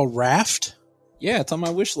game called Raft. Yeah, it's on my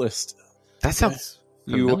wish list. That sounds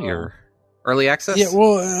familiar. Early access? Yeah,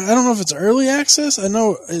 well, I don't know if it's early access. I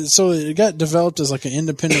know. So it got developed as like an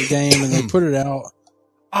independent game, and they put it out.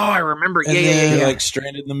 Oh, I remember. Yeah. You're like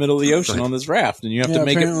stranded in the middle of the ocean on this raft, and you have to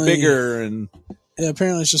make it bigger. And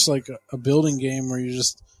apparently, it's just like a building game where you're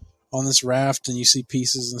just on this raft and you see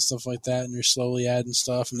pieces and stuff like that, and you're slowly adding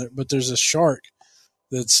stuff. But there's a shark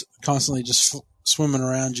that's constantly just swimming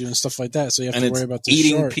around you and stuff like that. So you have to worry about the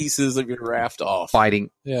eating pieces of your raft off, fighting.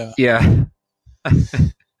 Yeah.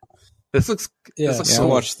 This looks. I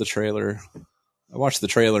watched the trailer.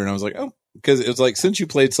 And I was like, oh, because it was like, since you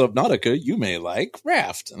played Subnautica, you may like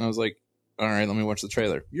Raft. And I was like, all right, let me watch the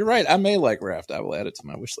trailer. You're right, I may like Raft. I will add it to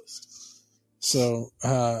my wish list. So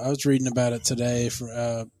I was reading about it today.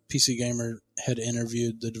 PC Gamer had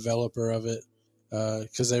interviewed the developer of it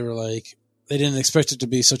because they were like, they didn't expect it to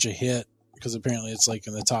be such a hit because apparently it's like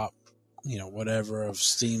in the top, whatever of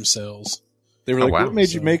Steam sales. They were like, what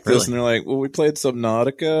made you make this? Really? And they're like, well, we played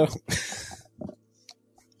Subnautica.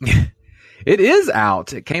 It is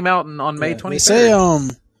out. It came out on May 23rd. They say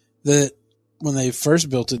that when they first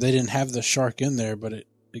built it, they didn't have the shark in there, but it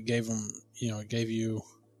gave them, it gave you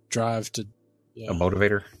drive to... a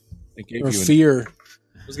motivator? It gave you fear.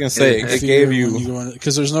 I was going to say, it gave you...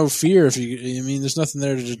 Because there's no fear there's nothing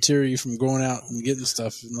there to deter you from going out and getting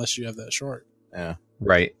stuff unless you have that shark. Yeah.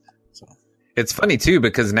 Right. So. It's funny, too,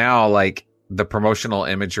 because now, like, the promotional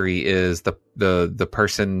imagery is the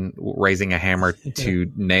person raising a hammer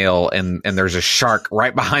to nail, and there's a shark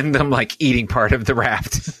right behind them, like eating part of the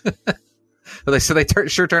raft. So they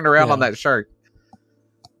sure turned around on that shark.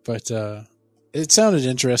 But it sounded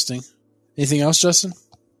interesting. Anything else, Justin?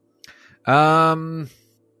 No.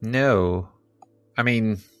 I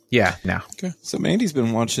mean, yeah, no. Okay. So Mandy's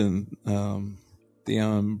been watching the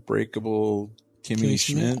Unbreakable Kimmy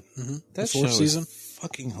Schmidt. Mm-hmm. That show is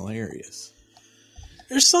fucking hilarious.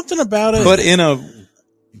 There's something about it, but in a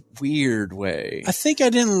weird way. I think I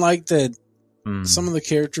didn't like that some of the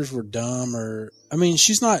characters were dumb,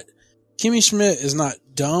 Kimmy Schmidt is not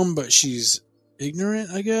dumb, but she's ignorant,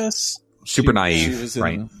 I guess. Super naive,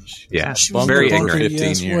 right? Yeah, she was very ignorant.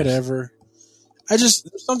 15 years. Whatever. There's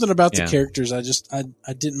something about the characters I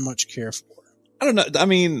didn't much care for. I don't know. I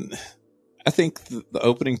mean, I think the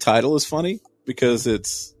opening title is funny because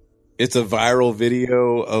it's a viral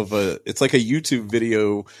video it's like a YouTube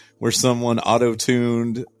video where someone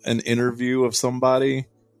auto-tuned an interview of somebody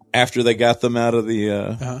after they got them out of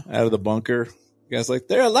the bunker. The guy's like,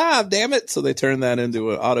 they're alive, damn it. So they turned that into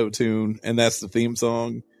an auto-tune, and that's the theme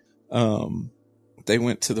song. They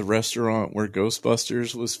went to the restaurant where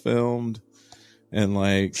Ghostbusters was filmed, and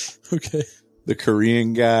like, the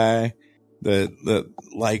Korean guy that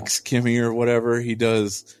likes Kimmy or whatever, he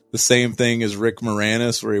does the same thing as Rick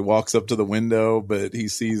Moranis, where he walks up to the window, but he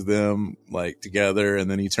sees them like together,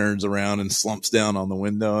 and then he turns around and slumps down on the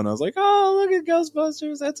window. And I was like, oh, look at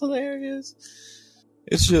Ghostbusters. That's hilarious.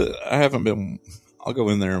 It's just, I'll go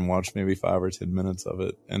in there and watch maybe 5 or 10 minutes of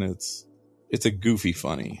it. And it's a goofy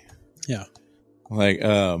funny. Yeah. Like,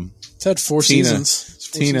 it's had 4 seasons.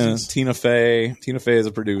 Tina Fey is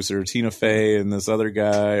a producer. Tina Fey and this other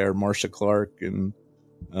guy are Marsha Clark and,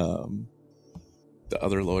 the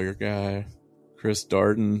other lawyer guy, Chris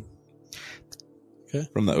Darden,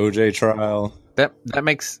 from the OJ trial. That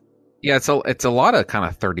makes it's a lot of kind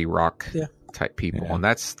of 30 Rock type people, and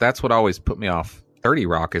that's what always put me off 30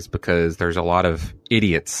 Rock is because there's a lot of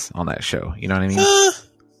idiots on that show. You know what I mean?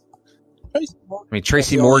 I mean,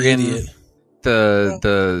 Tracy Morgan, the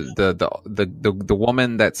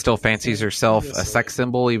woman that still fancies herself a sex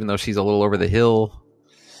symbol, even though she's a little over the hill.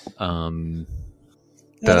 The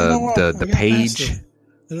Page. I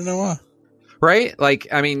don't know why. Right? Like,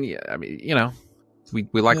 I mean, you know, we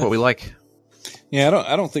like what we like. Yeah,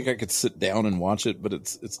 I don't think I could sit down and watch it, but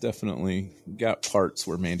it's definitely got parts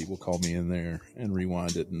where Mandy will call me in there and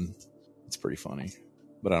rewind it, and it's pretty funny.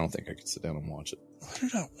 But I don't think I could sit down and watch it. What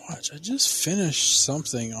did I watch? I just finished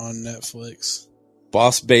something on Netflix.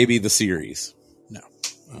 Boss Baby the series. No.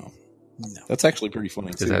 Oh. No. That's actually pretty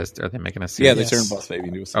funny too. Are they making a series? Yeah, they turned Boss Baby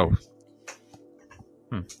into a series.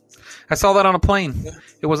 I saw that on a plane.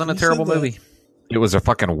 It wasn't a terrible movie. It was a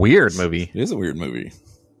fucking weird movie. It is a weird movie.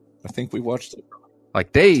 I think we watched it.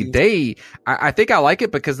 Like I think I like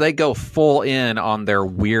it because they go full in on their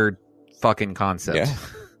weird fucking concept.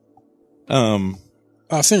 Yeah.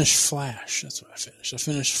 I finished Flash. That's what I finished. I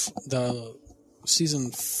finished the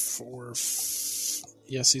season 4.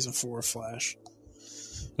 Season 4 of Flash.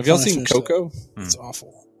 Have y'all seen Coco? It's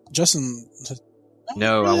awful. Justin.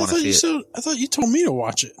 No, I want to see it. I thought you told me to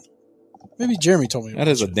watch it. Maybe Jeremy told me to watch it.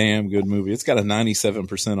 That is a damn good movie. It's got a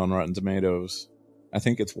 97% on Rotten Tomatoes. I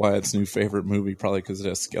think it's Wyatt's new favorite movie, probably because it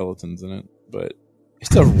has skeletons in it. But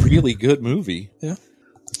it's a really good movie. Yeah.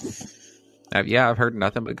 I've heard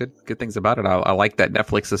nothing but good things about it. I like that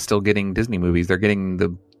Netflix is still getting Disney movies. They're getting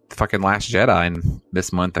the fucking Last Jedi in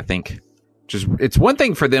this month, I think. It's one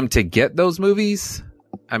thing for them to get those movies.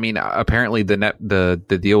 I mean, apparently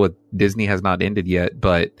the deal with Disney has not ended yet,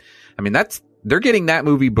 but I mean they're getting that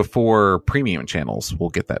movie before premium channels will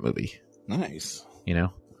get that movie. Nice, you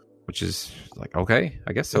know, which is like okay,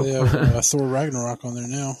 I guess so. They have Thor Ragnarok on there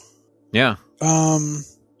now. Yeah. I'm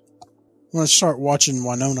gonna start watching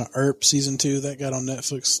Winona Earp season 2 that got on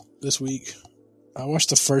Netflix this week. I watched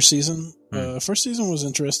the first season. First season was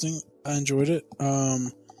interesting. I enjoyed it.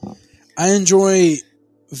 I enjoy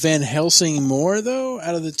Van Helsing more though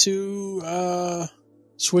out of the two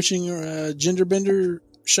switching gender bender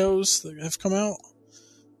shows that have come out.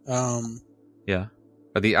 Yeah,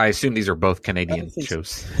 but I assume these are both Canadian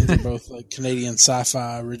shows. They're both like Canadian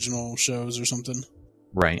sci-fi original shows or something,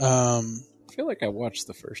 right? I feel like I watched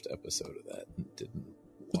the first episode of that and didn't.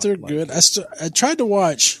 But they're good. I tried to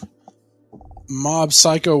watch Mob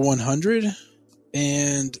Psycho 100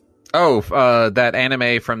 and. That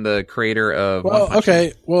anime from the creator of. Well,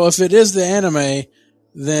 okay. Well, if it is the anime,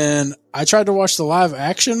 then I tried to watch the live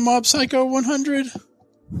action Mob Psycho 100.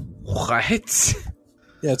 What?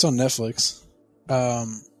 Yeah, it's on Netflix. What?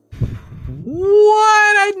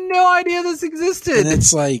 I had no idea this existed. And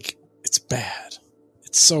it's like, it's bad.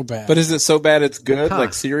 It's so bad. But is it so bad it's good? Huh.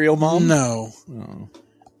 Like Serial Mom? No. Oh.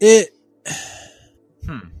 It's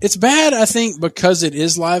bad, I think, because it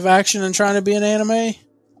is live action and trying to be an anime.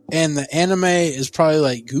 And the anime is probably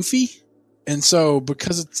like goofy. And so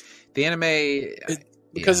because it's the anime,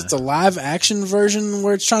 it's a live action version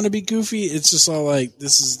where it's trying to be goofy, it's just all like,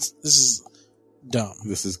 this is dumb.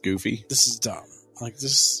 This is goofy. This is dumb. Like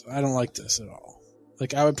this, I don't like this at all.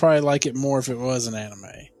 Like I would probably like it more if it was an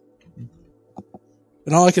anime.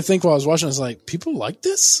 And all I could think while I was watching was like, people like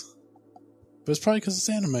this? But it's probably because it's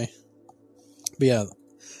anime. But yeah.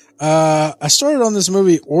 I started on this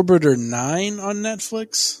movie Orbiter 9 on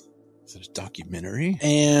Netflix. Is it a documentary?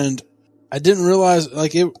 And I didn't realize,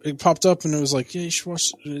 like, it popped up and it was like, yeah, you should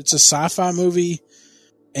watch. It's a sci-fi movie,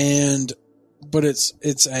 but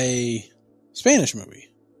it's a Spanish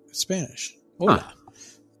movie. It's Spanish. Huh.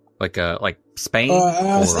 Like Spain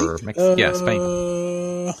or Spain.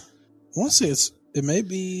 I want to say it may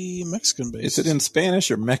be Mexican based. Is it in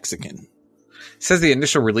Spanish or Mexican? It says the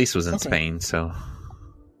initial release was in Spain, so. I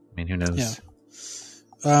mean, who knows?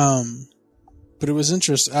 Yeah. But it was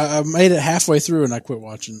interesting. I made it halfway through and I quit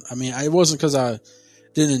watching. I mean, it wasn't because I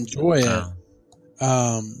didn't enjoy it.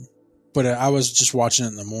 But I was just watching it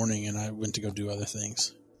in the morning and I went to go do other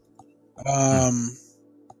things.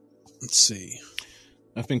 Let's see.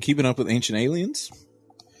 I've been keeping up with Ancient Aliens.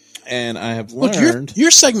 And I have learned. Look,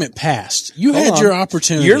 your segment passed. You had your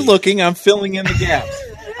opportunity. You're looking. I'm filling in the gaps.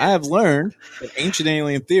 I have learned that ancient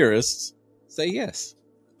alien theorists say yes.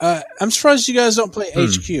 I'm surprised you guys don't play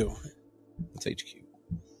HQ. What's HQ?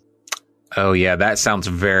 Oh, yeah. That sounds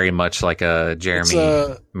very much like a Jeremy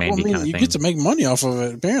Mandy kind of thing. You get to make money off of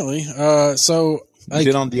it, apparently. So you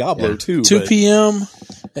did on Diablo, too. 2 p.m.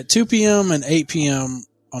 At 2 p.m. and 8 p.m.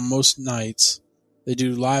 on most nights, they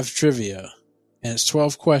do live trivia. And it's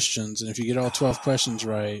 12 questions. And if you get all 12 questions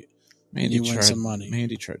right, you win some money.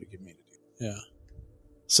 Mandy tried to get me to do it. Yeah.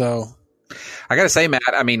 So. I gotta say, Matt,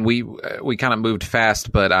 I mean, we kind of moved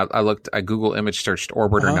fast, but I Google image searched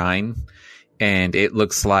Orbiter 9, and it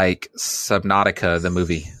looks like Subnautica, the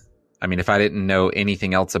movie. I mean, if I didn't know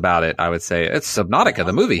anything else about it, I would say it's Subnautica,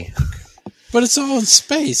 the movie. But it's all in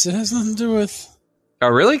space. It has nothing to do with... Oh,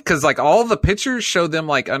 really? Because like all the pictures show them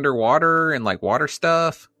like underwater and like water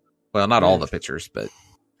stuff. Well, not all the pictures, but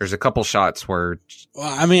there's a couple shots where... Well,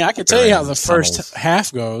 I mean, I can tell you how the first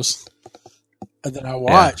half goes that I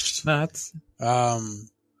watched. Yeah.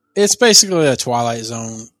 It's basically a Twilight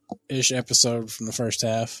Zone-ish episode from the first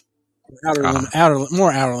half. Outer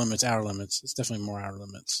Limits. It's definitely more Outer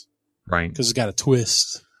Limits. Right. Because it's got a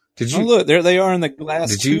twist. Did you look? There they are in the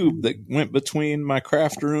glass tube that went between my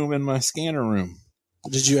craft room and my scanner room.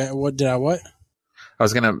 What? I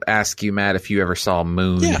was going to ask you, Matt, if you ever saw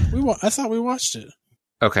Moon. Yeah, I thought we watched it.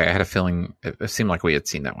 Okay, I had a feeling it seemed like we had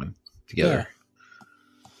seen that one together.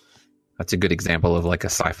 Yeah. That's a good example of like a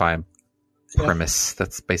sci-fi premise.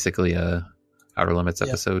 That's basically a Outer Limits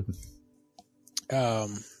episode.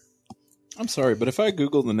 I'm sorry, but if I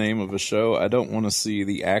Google the name of a show, I don't want to see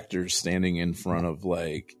the actors standing in front of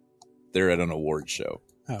like they're at an award show.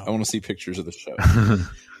 Oh. I want to see pictures of the show.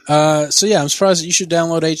 So yeah, I'm surprised that you should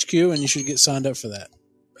download HQ and you should get signed up for that,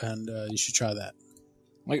 and you should try that.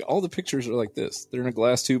 Like all the pictures are like this. They're in a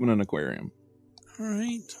glass tube in an aquarium. All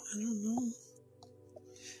right, I don't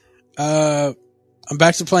know. I'm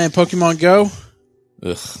back to playing Pokemon Go.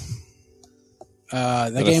 Ugh.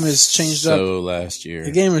 That game has changed up. Last year,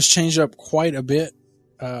 the game has changed up quite a bit.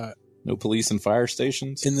 No police and fire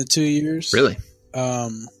stations in the 2 years. Really?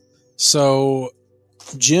 So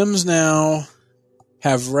gyms now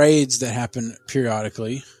have raids that happen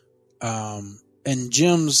periodically, and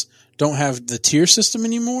gyms don't have the tier system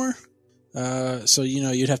anymore. So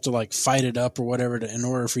you'd have to like fight it up or whatever in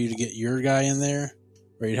order for you to get your guy in there,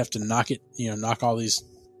 or you'd have to knock all these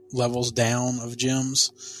levels down of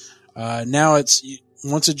gyms. Now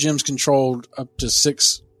once a gym's controlled, up to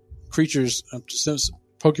 6 creatures, up to 6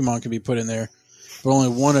 Pokemon can be put in there, but only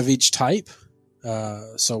one of each type.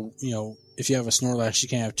 So if you have a Snorlax, you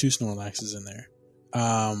can't have 2 Snorlaxes in there.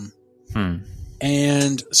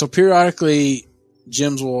 And so periodically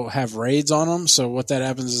gyms will have raids on them. So what that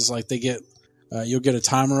happens is like you'll get a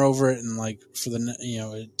timer over it, and like for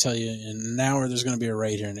it tell you in an hour there's going to be a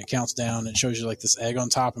raid here, and it counts down. It shows you like this egg on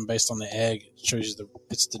top, and based on the egg, it shows you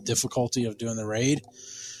it's the difficulty of doing the raid.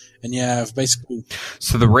 And you have basically.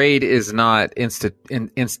 So the raid is not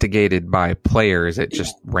instigated by players; it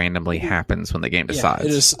just randomly happens when the game decides.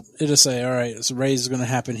 It just say, all right, so raid is going to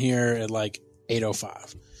happen here at like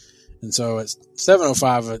 8:05, and so at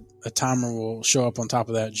 7:05 a timer will show up on top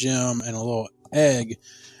of that gym and a little egg.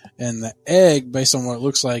 And the egg, based on what it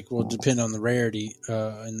looks like, will depend on the rarity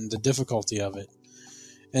and the difficulty of it.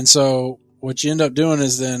 And so what you end up doing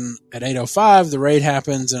is then at 8:05, the raid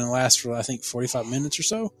happens, and it lasts for, I think, 45 minutes or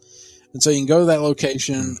so. And so you can go to that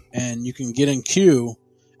location, and you can get in queue,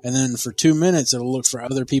 and then for 2 minutes, it'll look for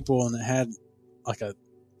other people, and it had like a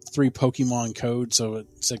 3 Pokemon code. So it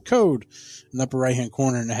said code in the upper right-hand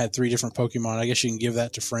corner, and it had 3 different Pokemon. I guess you can give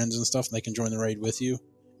that to friends and stuff, and they can join the raid with you.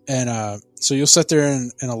 And so you'll sit there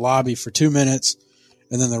in a lobby for 2 minutes,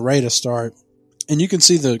 and then the raid will start. And you can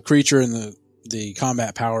see the creature and the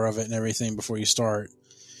combat power of it and everything before you start.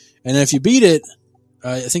 And if you beat it,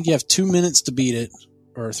 I think you have 2 minutes to beat it,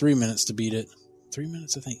 or 3 minutes to beat it. 3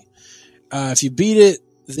 minutes, I think. If you beat it,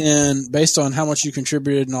 then based on how much you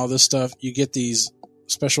contributed and all this stuff, you get these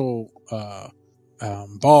special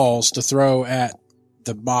balls to throw at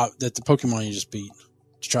the Pokemon you just beat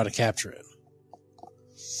to try to capture it.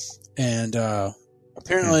 And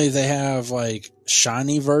apparently they have like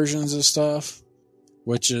shiny versions of stuff,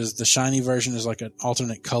 which is the shiny version is like an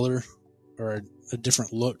alternate color or a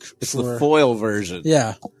different look. It's the foil version.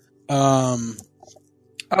 Yeah. Oh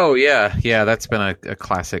yeah, that's been a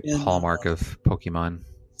classic hallmark of Pokemon.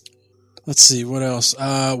 Let's see what else.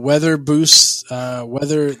 Weather boosts.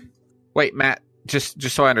 Weather. Wait, Matt. Just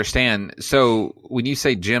so I understand, so when you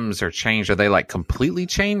say gyms are changed, are they like completely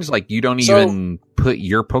changed? Like you don't even put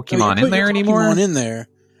your Pokemon in there anymore? Pokemon in there,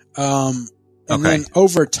 and then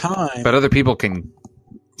over time, but other people can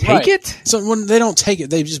take it. So when they don't take it,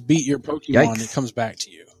 they just beat your Pokemon and it comes back to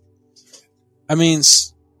you. I mean,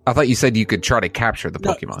 I thought you said you could try to capture the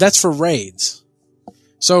Pokemon. That's for raids.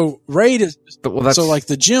 So raid is so like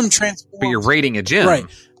the gym transforms. But you're raiding a gym, right?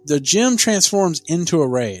 The gym transforms into a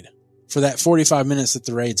raid for that 45 minutes that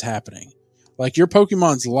the raid's happening. Like your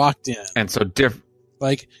Pokemon's locked in. And so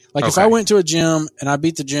Like if I went to a gym and I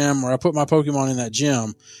beat the gym, or I put my Pokemon in that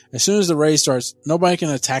gym, as soon as the raid starts, nobody can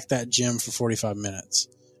attack that gym for 45 minutes.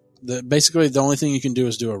 Basically the only thing you can do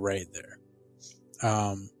is do a raid there.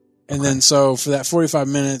 And then so for that 45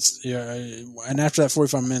 minutes, and after that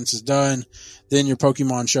 45 minutes is done, then your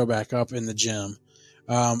Pokemon show back up in the gym.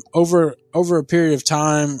 Over a period of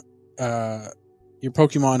time, your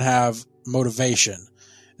Pokemon have motivation,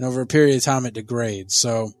 and over a period of time it degrades.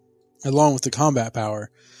 So along with the combat power.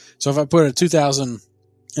 So if I put a 2000,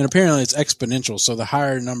 and apparently it's exponential. So the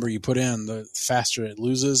higher number you put in, the faster it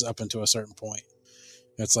loses up until a certain point.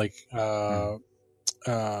 It's like,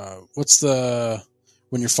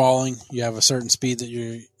 when you're falling, you have a certain speed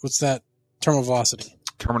that what's that? Terminal velocity.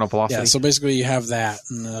 Terminal velocity. Yeah. So basically you have that,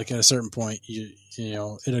 and like at a certain point,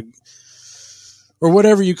 or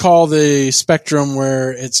whatever you call the spectrum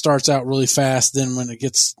where it starts out really fast. Then when it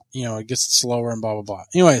gets slower and blah, blah, blah.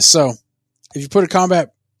 Anyway, so if you put a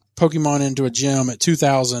combat Pokemon into a gym at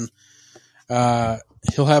 2000,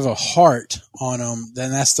 he'll have a heart on him.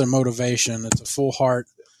 Then that's their motivation. It's a full heart.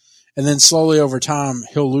 And then slowly over time,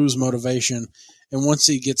 he'll lose motivation. And once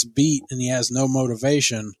he gets beat and he has no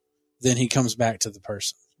motivation, then he comes back to the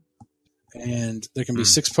person. And there can be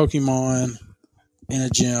 6 Pokemon in a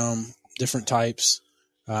gym, different types.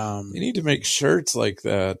 You need to make shirts like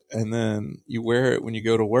that, and then you wear it when you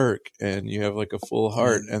go to work, and you have like a full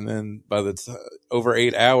heart, and then by the over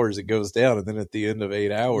 8 hours it goes down, and then at the end of 8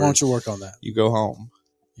 hours, why don't you work on that? You go home.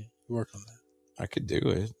 Yeah, you work on that. I could do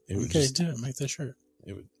it. It would do it. Make that shirt.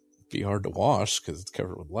 It would be hard to wash because it's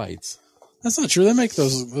covered with lights. That's not true. They make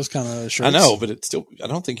those kind of shirts. I know, but it's still. I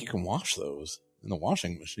don't think you can wash those in the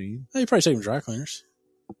washing machine. You probably take them to dry cleaners.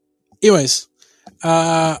 Anyways,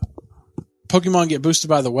 Pokemon get boosted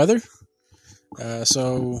by the weather.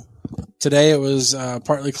 So today it was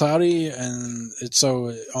partly cloudy, and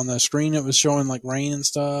so on the screen it was showing like rain and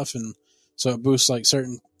stuff, and so it boosts like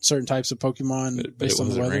certain types of Pokemon based on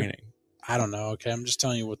the weather. Raining. I don't know. Okay, I'm just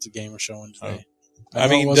telling you what the game was showing today. I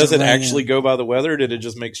mean, does it actually go by the weather, or did it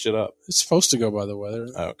just make shit up? It's supposed to go by the weather.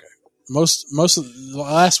 Oh, okay. Most of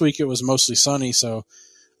last week it was mostly sunny, so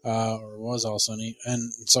or it was all sunny,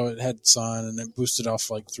 and so it had sun, and it boosted off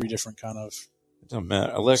like 3 different kind of. It doesn't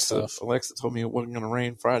matter. Alexa told me it wasn't going to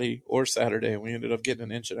rain Friday or Saturday, and we ended up getting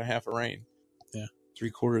 1.5 inches of rain. Yeah,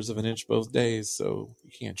 3/4 of an inch both days, so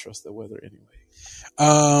you can't trust the weather anyway.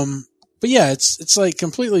 But yeah, it's like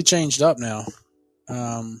completely changed up now.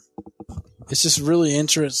 It's just really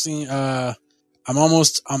interesting. I'm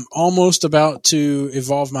almost about to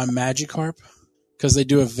evolve my Magikarp because they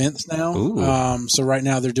do events now. So right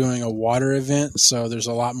now they're doing a water event. So there's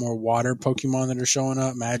a lot more water Pokemon that are showing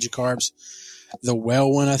up. Magikarps, the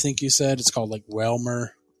whale one, I think you said it's called like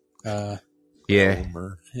Whelmer. Yeah.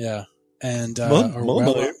 Whelmer. Yeah. And my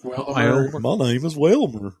name is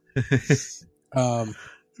Whelmer. Yeah.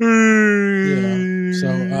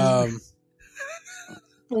 So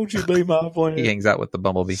won't you be my friend? He hangs out with the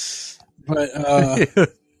bumblebee. But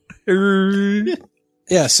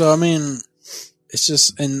yeah, so I mean, it's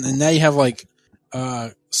just and now you have like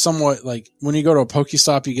somewhat like when you go to a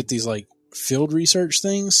Pokestop, you get these like field research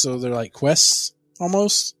things, so they're like quests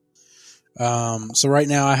almost. So right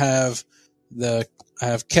now I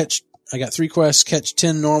got 3 quests: catch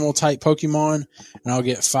 10 normal type Pokemon, and I'll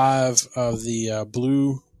get 5 of the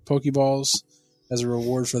blue Pokeballs as a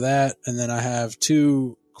reward for that. And then I have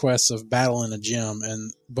 2 quests of battle in a gym,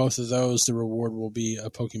 and both of those, the reward will be a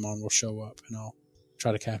Pokemon will show up, and I'll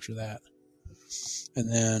try to capture that.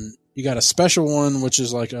 And then you got a special one, which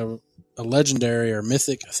is like a legendary or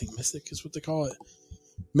mythic. I think mythic is what they call it.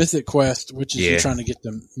 Mythic quest, which is you're trying to get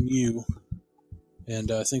the Mew. And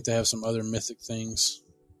I think they have some other mythic things.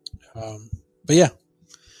 But yeah,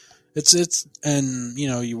 it's and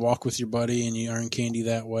you walk with your buddy and you earn candy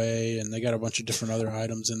that way, and they got a bunch of different other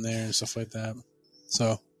items in there and stuff like that.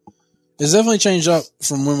 So it's definitely changed up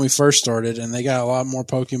from when we first started, and they got a lot more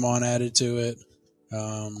Pokemon added to it.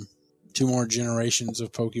 2 more generations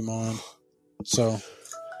of Pokemon. So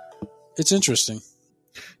it's interesting.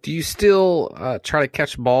 Do you still try to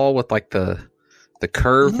catch ball with like the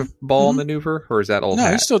curve ball maneuver, or is that old?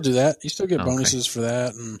 No, you still do that. You still get bonuses for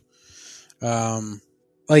that, and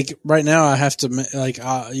like right now, I have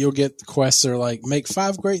to you'll get quests that are like make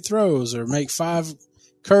 5 great throws or make 5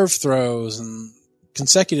 curve throws and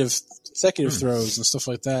consecutive throws and stuff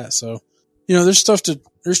like that. So there's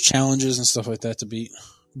challenges and stuff like that to beat.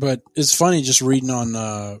 But it's funny just reading on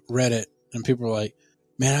Reddit, and people are like,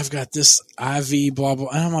 man, I've got this IV blah blah,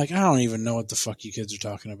 and I'm like, I don't even know what the fuck you kids are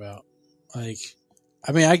talking about. Like,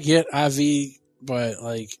 I mean, I get IV, but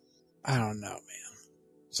like, I don't know, man.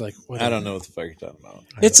 It's like, whatever. I don't know what the fuck you're talking about.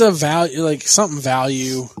 It's a value, like something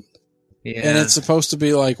value. Yeah. And it's supposed to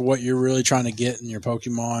be like what you're really trying to get in your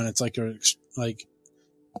Pokemon. It's like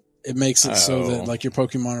it makes it so that like your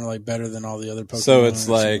Pokemon are like better than all the other Pokemon. So it's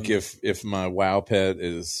like if my WoW pet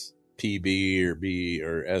is PB or B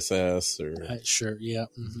or SS or sure, yeah.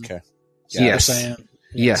 Mm-hmm. Okay. Yes. Super Saiyan.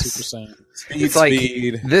 Yeah, yes. Super Saiyan. It's like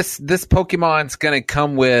this Pokemon's going to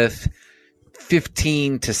come with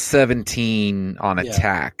 15 to 17 on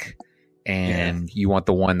attack, and you want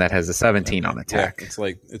the one that has a 17 on attack. Yeah, it's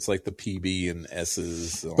like the PB and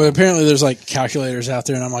S's. But apparently there's like calculators out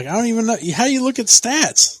there, and I'm like, I don't even know how you look at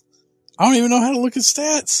stats. I don't even know how to look at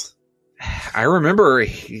stats. I remember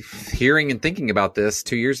hearing and thinking about this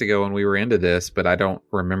 2 years ago when we were into this, but I don't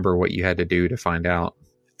remember what you had to do to find out.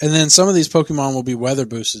 And then some of these Pokemon will be weather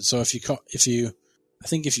boosted. So if you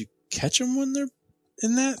catch them when they're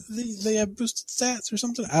in that, they have boosted stats or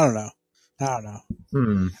something. I don't know.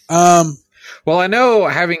 Well, I know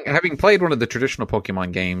having played one of the traditional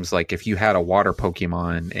Pokemon games, like if you had a water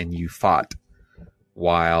Pokemon and you fought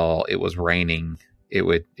while it was raining, it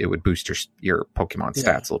would boost your Pokemon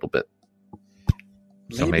stats a little bit.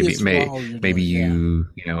 So maybe if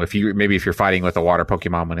you're fighting with a water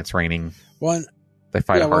Pokemon when it's raining, they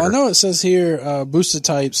fight harder. Well, I know it says here boosted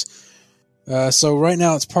types. So right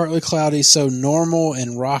now it's partly cloudy, so normal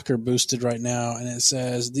and rock are boosted right now, and it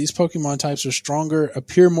says these Pokemon types are stronger,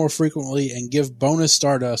 appear more frequently, and give bonus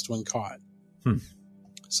Stardust when caught.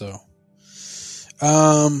 So,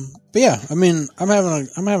 but yeah, I mean, I'm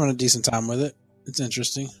having a decent time with it. It's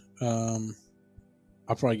interesting. I'll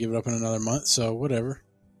probably give it up in another month, so whatever.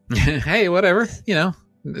 Hey, whatever.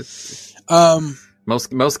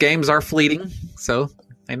 Most games are fleeting, so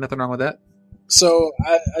ain't nothing wrong with that. So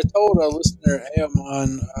I told a listener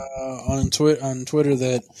on Twitter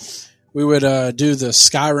that we would do the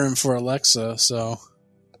Skyrim for Alexa. So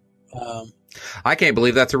I can't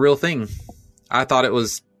believe that's a real thing. I thought it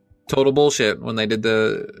was total bullshit when they did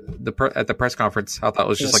at the press conference. I thought it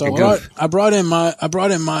was just a goof. I brought in my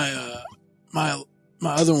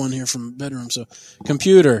other one here from bedroom. So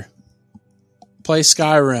computer, play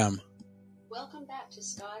Skyrim. Welcome back to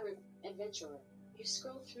Skyrim Adventurer. You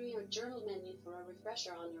scroll through your journal menu for a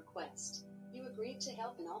refresher on your quest. You agreed to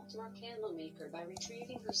help an Altmar Candlemaker by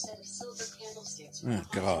retrieving her set of silver candlesticks. Oh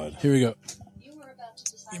God! Here we go. You were about to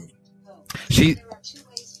decide where to go. There are 2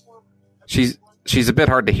 ways forward. She's a bit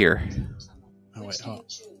hard to hear. Oh wait, hold on.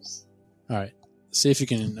 All right, see if you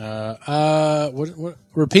can. What?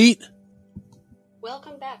 Repeat.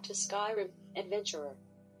 Welcome back to Skyrim Adventurer.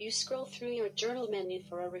 You scroll through your journal menu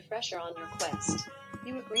for a refresher on your quest.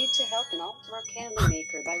 You agreed to help an Altmar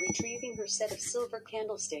Candlemaker by retrieving her set of silver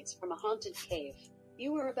candlesticks from a haunted cave.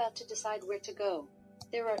 You were about to decide where to go.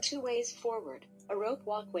 There are 2 ways forward, a rope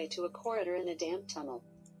walkway to a corridor and a damp tunnel.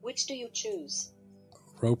 Which do you choose?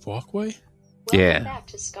 Rope walkway? Welcome back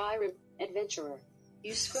to Skyrim Adventurer.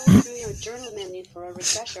 You scroll through your journal menu for a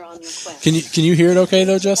refresher on your quest. Can you hear it okay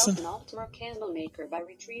though, Justin? An Altmar Candlemaker by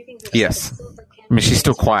retrieving her yes. I mean, she's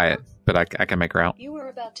still quiet, but I can make her out. You were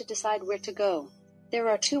about to decide where to go. There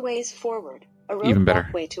are 2 ways forward, a rope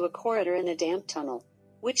walkway to a corridor and a damp tunnel.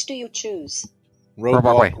 Which do you choose? Rope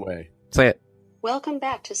walkway. Say it. Welcome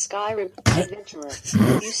back to Skyrim Adventurer.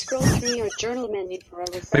 You scroll through your journal menu for a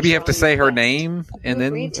refresher. Maybe you have to say her name and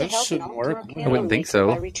then that shouldn't work. I wouldn't think so.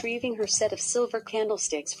 By retrieving her set of silver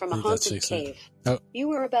candlesticks from a haunted cave. You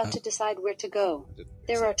were about to decide where to go.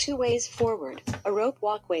 There are 2 ways forward, a rope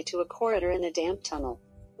walkway to a corridor and a damp tunnel.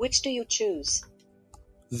 Which do you choose?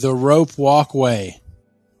 The rope walkway.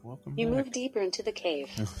 You move deeper into the cave.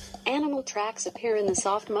 Animal tracks appear in the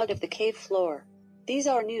soft mud of the cave floor. These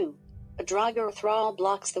are new. A Draugr thrall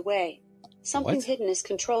blocks the way. Something hidden is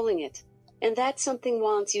controlling it. And that something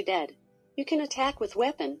wants you dead. You can attack with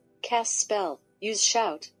weapon, cast spell, use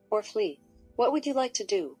shout, or flee. What would you like to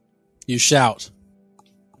do? You shout.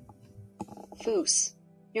 Foos.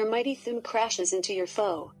 Your mighty Thum crashes into your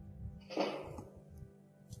foe.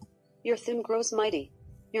 Your Thum grows mighty.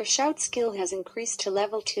 Your shout skill has increased to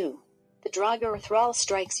level 2. The Draugr thrall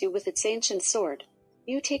strikes you with its ancient sword.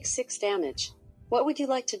 You take 6 damage. What would you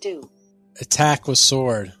like to do? Attack with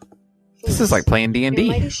sword. This is like playing D&D.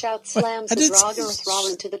 Your mighty shout slams the Draugr thrall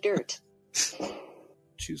into the dirt.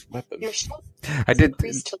 Choose weapon. Your shout I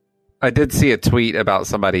did see a tweet about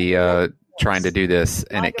somebody trying to do this,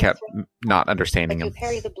 and it kept not understanding him.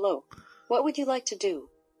 Parry the blow. What would you like to do?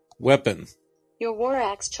 Weapon. Your war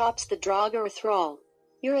axe chops the Draugr thrall.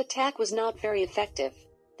 Your attack was not very effective.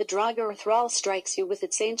 The Draugr thrall strikes you with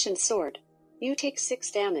its ancient sword. You take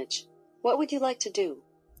 6 damage. What would you like to do?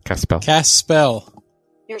 Cast spell. Cast spell.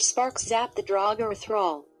 Your sparks zap the Draugr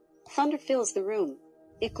thrall. Thunder fills the room.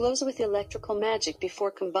 It glows with electrical magic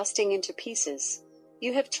before combusting into pieces.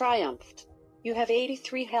 You have triumphed. You have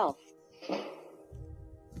 83 health.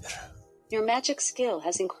 Your magic skill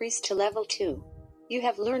has increased to level 2. You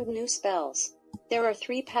have learned new spells. There are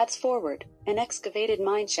 3 paths forward, an excavated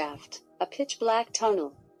mineshaft, a pitch-black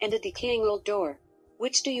tunnel, and a decaying old door.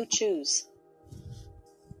 Which do you choose?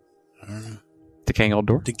 I don't know. Decaying old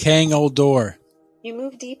door? Decaying old door. You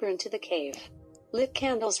move deeper into the cave. Lit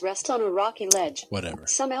candles rest on a rocky ledge. Whatever.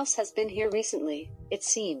 Some else has been here recently, it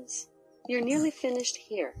seems. You're nearly finished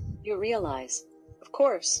here, you realize. Of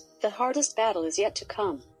course, the hardest battle is yet to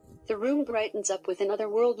come. The room brightens up with an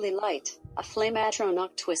otherworldly light. A flame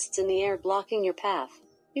Atronach twists in the air, blocking your path.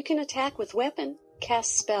 You can attack with weapon,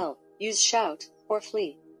 cast spell, use shout, or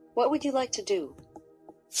flee. What would you like to do?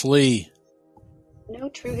 Flee. No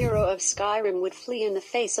true hero of Skyrim would flee in the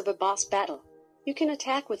face of a boss battle. You can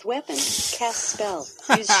attack with weapon, cast spell,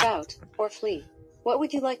 use shout, or flee. What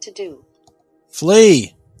would you like to do?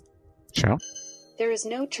 Flee. Shout? There is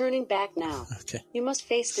no turning back now. Okay. You must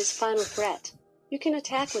face this final threat. You can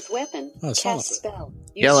attack with weapon, cast spell,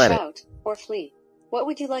 use shout, or flee. What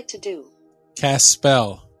would you like to do? Cast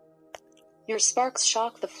spell. Your sparks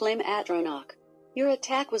shock the flame Atronach. Your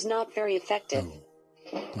attack was not very effective. Oh.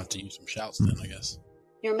 I'll have to use some shouts then, I guess.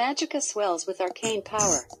 Your magicka swells with arcane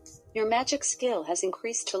power. Your magic skill has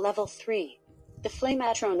increased to level 3. The flame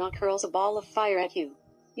Atronach hurls a ball of fire at you.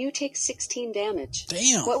 You take 16 damage.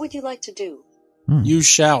 Damn. What would you like to do? Use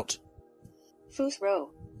shout. Futhro.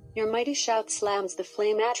 Your mighty shout slams the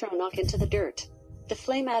flame Atronach into the dirt. The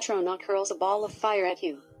flame Atronach hurls a ball of fire at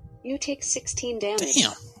you. You take 16 damage.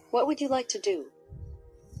 Damn. What would you like to do?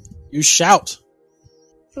 Use shout.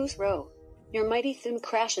 Futhro. Your mighty thumb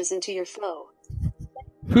crashes into your foe.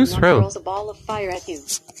 Futhro hurls a ball of fire at you.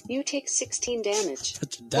 You take 16 damage.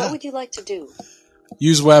 What would you like to do?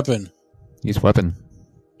 Use weapon. Use weapon.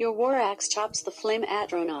 Your war axe chops the flame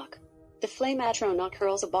Atronach. The flame Atronach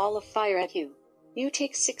hurls a ball of fire at you. You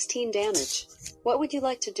take 16 damage. What would you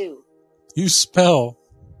like to do? Use spell.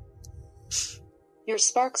 Your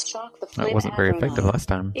sparks shock the flame That wasn't very effective last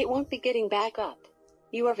time. It won't be getting back up.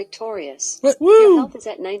 You are victorious. What? Your Woo! health is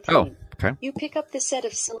at 19. Oh, okay. You pick up the set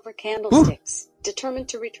of silver candlesticks, determined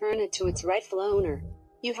to return it to its rightful owner.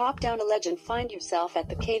 You hop down a ledge and find yourself at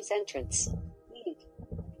the cave's entrance.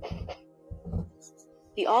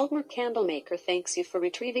 The Aldmer Candlemaker thanks you for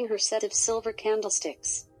retrieving her set of silver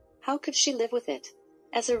candlesticks. How could she live with it?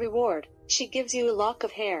 As a reward, she gives you a lock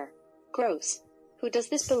of hair. Gross. Who does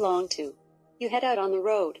this belong to? You head out on the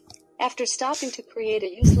road. After stopping to create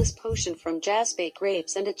a useless potion from jazzbait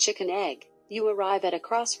grapes and a chicken egg, you arrive at a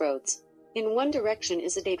crossroads. In one direction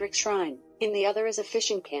is a Daedric shrine, in the other is a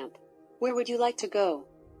fishing camp. Where would you like to go?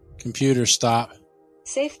 Computer, stop.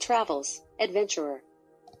 Safe travels, adventurer.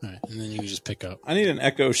 All right, and then you can just pick up. I need an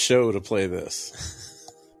Echo Show to play this.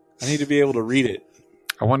 I need to be able to read it.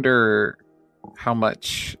 I wonder how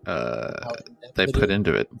much they put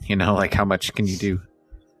into it. You know, like how much can you do?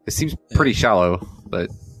 It seems pretty shallow, but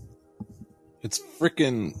it's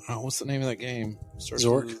freaking. Oh, what's the name of that game?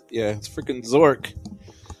 Zork. Yeah, it's freaking Zork.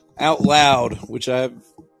 Out Loud, which I've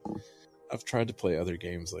tried to play other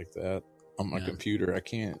games like that on my computer. I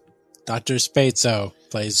can't. Dr. Spatzo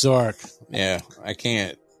plays Zork. Yeah, I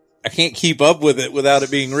can't keep up with it without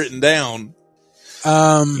it being written down.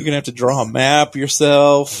 You're gonna have to draw a map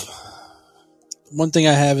yourself. One thing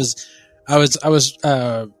I have is I was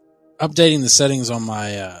updating the settings on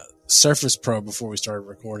my Surface Pro before we started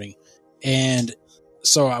recording, and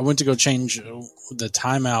so I went to go change the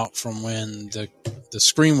timeout from when the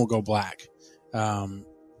screen will go black, and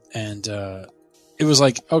it was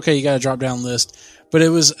like, okay, you got a drop down list, but it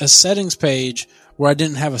was a settings page where I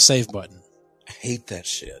didn't have a save button. I hate that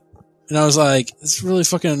shit. And I was like, this really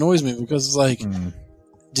fucking annoys me because it's like,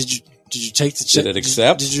 did you take the Did it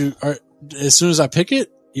accept? Did you, as soon as I pick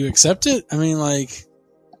it, you accept it? I mean, like,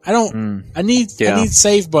 I don't, I need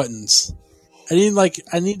save buttons. I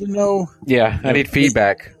need to know. Yeah, I need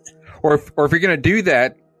feedback. Or if you're going to do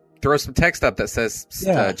that, throw some text up that says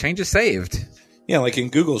changes saved. Yeah, like in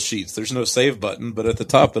Google Sheets, there's no save button, but at the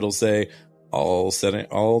top it'll say all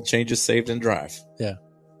changes saved in Drive. Yeah.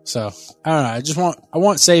 So I don't know. I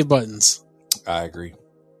want save buttons. I agree.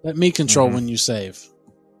 Let me control when you save.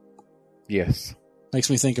 Yes. Makes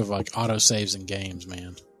me think of like auto saves in games,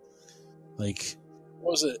 man. Like, what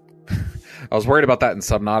was it? I was worried about that in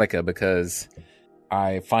Subnautica because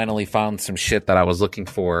I finally found some shit that I was looking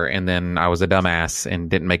for, and then I was a dumbass and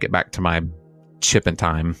didn't make it back to my ship in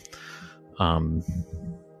time.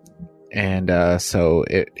 So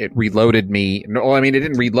it reloaded me. No, I mean, it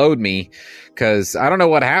didn't reload me because I don't know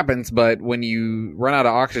what happens, but when you run out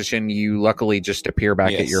of oxygen, you luckily just appear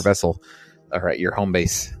back at your vessel or at your home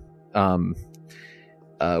base.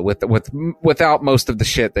 Without most of the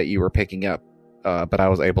shit that you were picking up. But I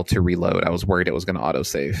was able to reload. I was worried it was going to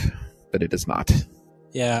autosave, but it is not.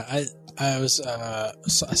 Yeah, I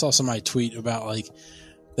saw somebody tweet about like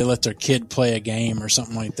they let their kid play a game or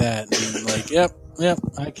something like that, and like, yep,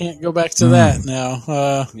 I can't go back to that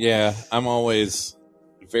now. Yeah, I'm always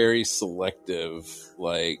very selective.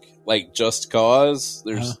 Like Just Cause,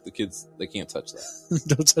 there's the kids, they can't touch that.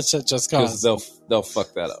 Don't touch that Just Cause. Because they'll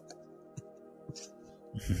fuck that up.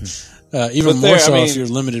 Even more so if you're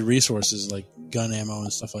limited resources like gun ammo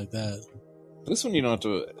and stuff like that. This one you don't have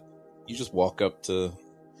to. You just walk up to.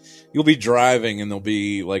 You'll be driving and there'll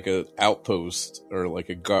be like a outpost or like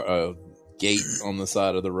a gate on the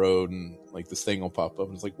side of the road, and like this thing will pop up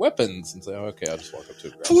and it's like weapons, and say, "Oh, okay, I'll just walk up to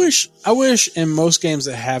it." I wish in most games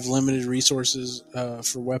that have limited resources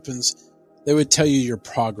for weapons, they would tell you your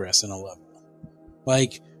progress in a level.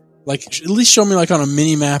 Like at least show me like on a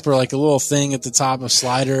mini map or like a little thing at the top, a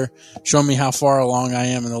slider, show me how far along I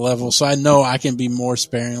am in the level, so I know I can be more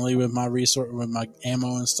sparingly with my with my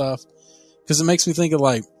ammo and stuff. Because it makes me think of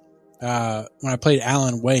like when I played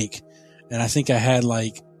Alan Wake, and I think I had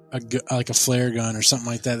like a flare gun or something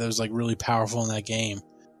like that was like really powerful in that game,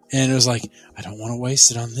 and it was like, I don't want to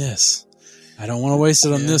waste it on this. I don't want to waste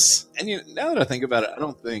it on this. And now that I think about it, I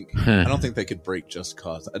don't think they could break Just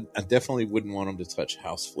Cause. I definitely wouldn't want them to touch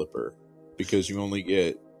House Flipper, because you only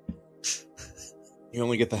get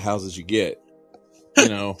the houses you get. You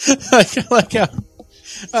know,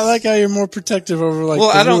 I like how you're more protective over like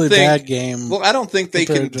a really bad game. Well, I don't think they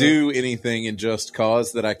can do anything in Just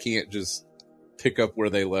Cause that I can't just pick up where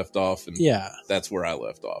they left off, and that's where I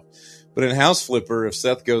left off. But in House Flipper, if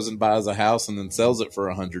Seth goes and buys a house and then sells it for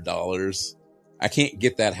 $100, I can't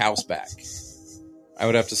get that house back. I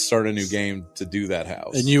would have to start a new game to do that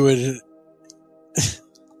house. And you would...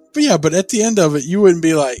 but at the end of it, you wouldn't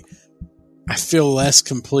be like, I feel less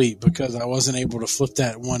complete because I wasn't able to flip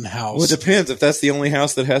that one house. Well, it depends. If that's the only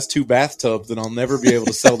house that has 2 bathtubs, then I'll never be able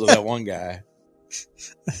to sell to that one guy.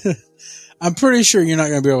 I'm pretty sure you're not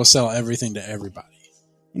going to be able to sell everything to everybody.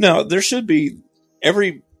 No, there should be...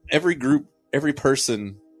 Every group, every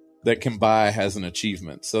person that can buy has an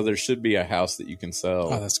achievement. So there should be a house that you can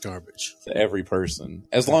sell. Oh, that's garbage. To every person,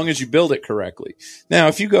 as long as you build it correctly. Now,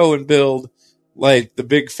 if you go and build like the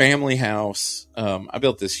big family house, I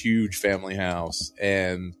built this huge family house,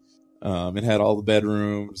 and it had all the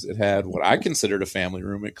bedrooms. It had what I considered a family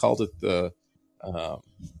room. It called it the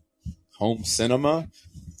home cinema.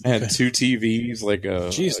 It had 2 TVs, 2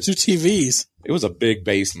 TVs. It was a big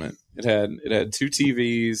basement. It had 2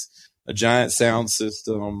 TVs, a giant sound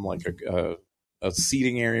system, like a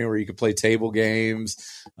seating area where you could play table games,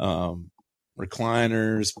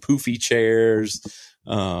 recliners, poofy chairs.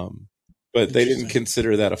 But they didn't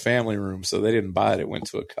consider that a family room, so they didn't buy it. It went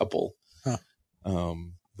to a couple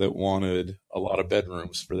that wanted a lot of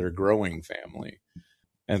bedrooms for their growing family.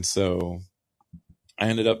 And so I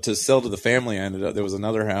ended up to sell to the family. There was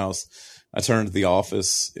another house. I turned the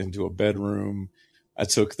office into a bedroom. I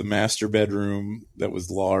took the master bedroom that was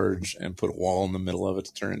large and put a wall in the middle of it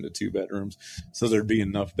to turn into 2 bedrooms, so there'd be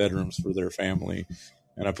enough bedrooms for their family.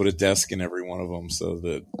 And I put a desk in every one of them so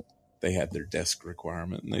that they had their desk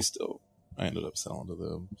requirement, and I ended up selling to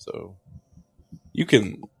them. So you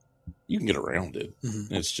can get around it.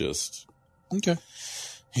 Mm-hmm. It's just okay.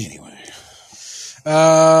 Anyway,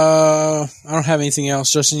 I don't have anything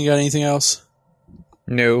else. Justin, you got anything else?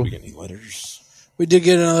 No. Do we get any letters? We did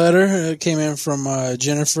get a letter. It came in from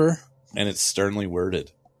Jennifer. And it's sternly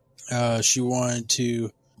worded. She wanted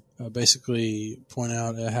to basically point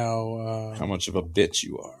out how much of a bitch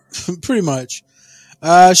you are. Pretty much.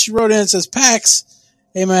 She wrote in and says, PAX,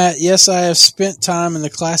 hey Matt, yes, I have spent time in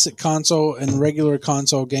the classic console and regular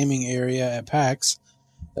console gaming area at PAX.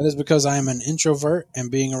 That is because I am an introvert,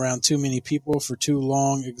 and being around too many people for too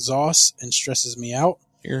long exhausts and stresses me out.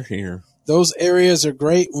 Here. Those areas are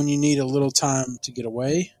great when you need a little time to get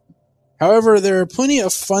away. However, there are plenty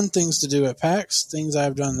of fun things to do at PAX, things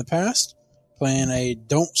I've done in the past. Playing a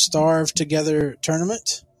Don't Starve Together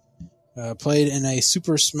tournament, played in a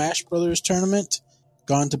Super Smash Brothers tournament,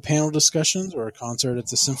 gone to panel discussions or a concert at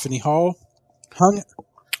the Symphony Hall.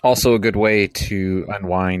 Also a good way to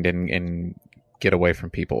unwind and get away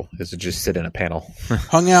from people is to just sit in a panel.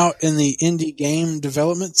 Hung out in the indie game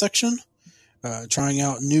development section. Trying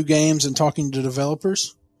out new games and talking to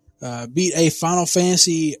developers. Beat a Final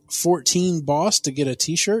Fantasy 14 boss to get a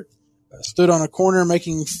t-shirt. Stood on a corner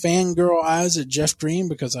making fangirl eyes at Jeff Green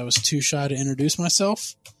because I was too shy to introduce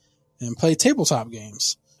myself. And played tabletop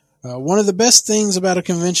games. One of the best things about a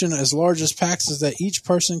convention as large as PAX is that each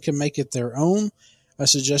person can make it their own. I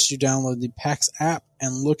suggest you download the PAX app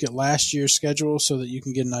and look at last year's schedule so that you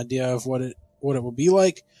can get an idea of what it will be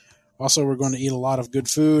like. Also, we're going to eat a lot of good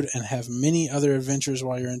food and have many other adventures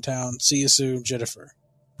while you're in town. See you soon, Jennifer.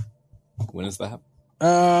 When is that?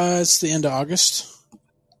 It's the end of August.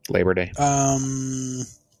 Labor Day. I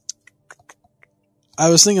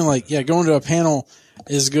was thinking going to a panel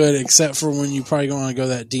is good, except for when you probably want to go to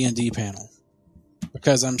that D&D panel,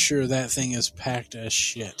 because I'm sure that thing is packed as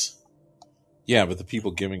shit. Yeah, but the people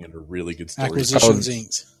giving it are really good stories.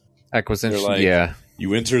 Acquisitions Inc. Yeah.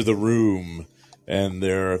 You enter the room, and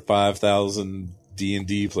there are 5,000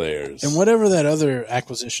 D&D players. And whatever that other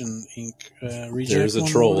Acquisition Inc. Reject There's a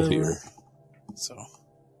troll here. So,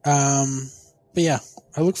 but yeah,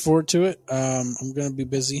 I look forward to it. I'm going to be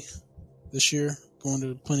busy this year, going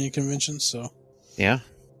to plenty of conventions. So, yeah,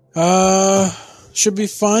 should be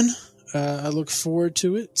fun. I look forward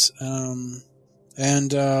to it.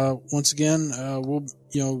 And once again,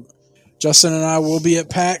 Justin and I will be at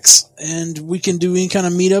PAX, and we can do any kind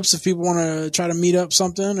of meetups. If people want to try to meet up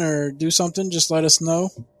something or do something, just let us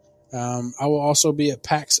know. I will also be at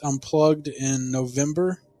PAX Unplugged in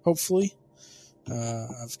November, hopefully.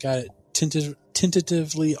 I've got it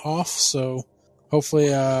tentatively off, so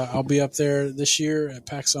hopefully I'll be up there this year at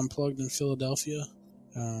PAX Unplugged in Philadelphia.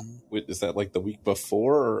 Wait, is that like the week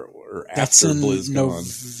before or after that's in BlizzCon?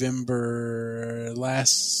 November,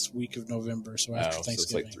 last week of November, so after Thanksgiving.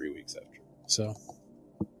 So it's like 3 weeks after. So,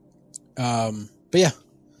 but yeah,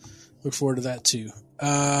 look forward to that too.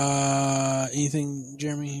 Anything,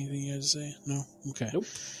 Jeremy? Anything you had to say? No? Okay. Nope.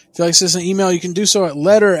 If you'd like to send us an email, you can do so at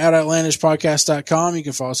letter@outlandishpodcast.com. You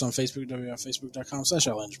can follow us on Facebook,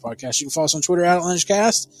 www.facebook.com/outlandishpodcast. You can follow us on Twitter,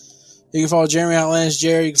 @outlandishcast. You can follow Jeremy Outlandish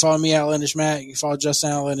Jerry. You can follow me, Outlandish Matt. You can follow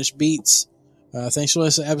Justin Outlandish Beats. Thanks for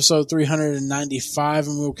listening to episode 395,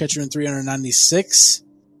 and we'll catch you in 396.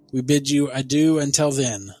 We bid you adieu until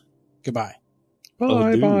then. Goodbye.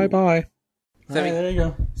 Bye, bye, bye. All right, there you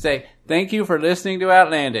go. Say, thank you for listening to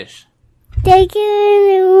Outlandish. Thank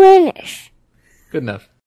you, Outlandish. Good enough.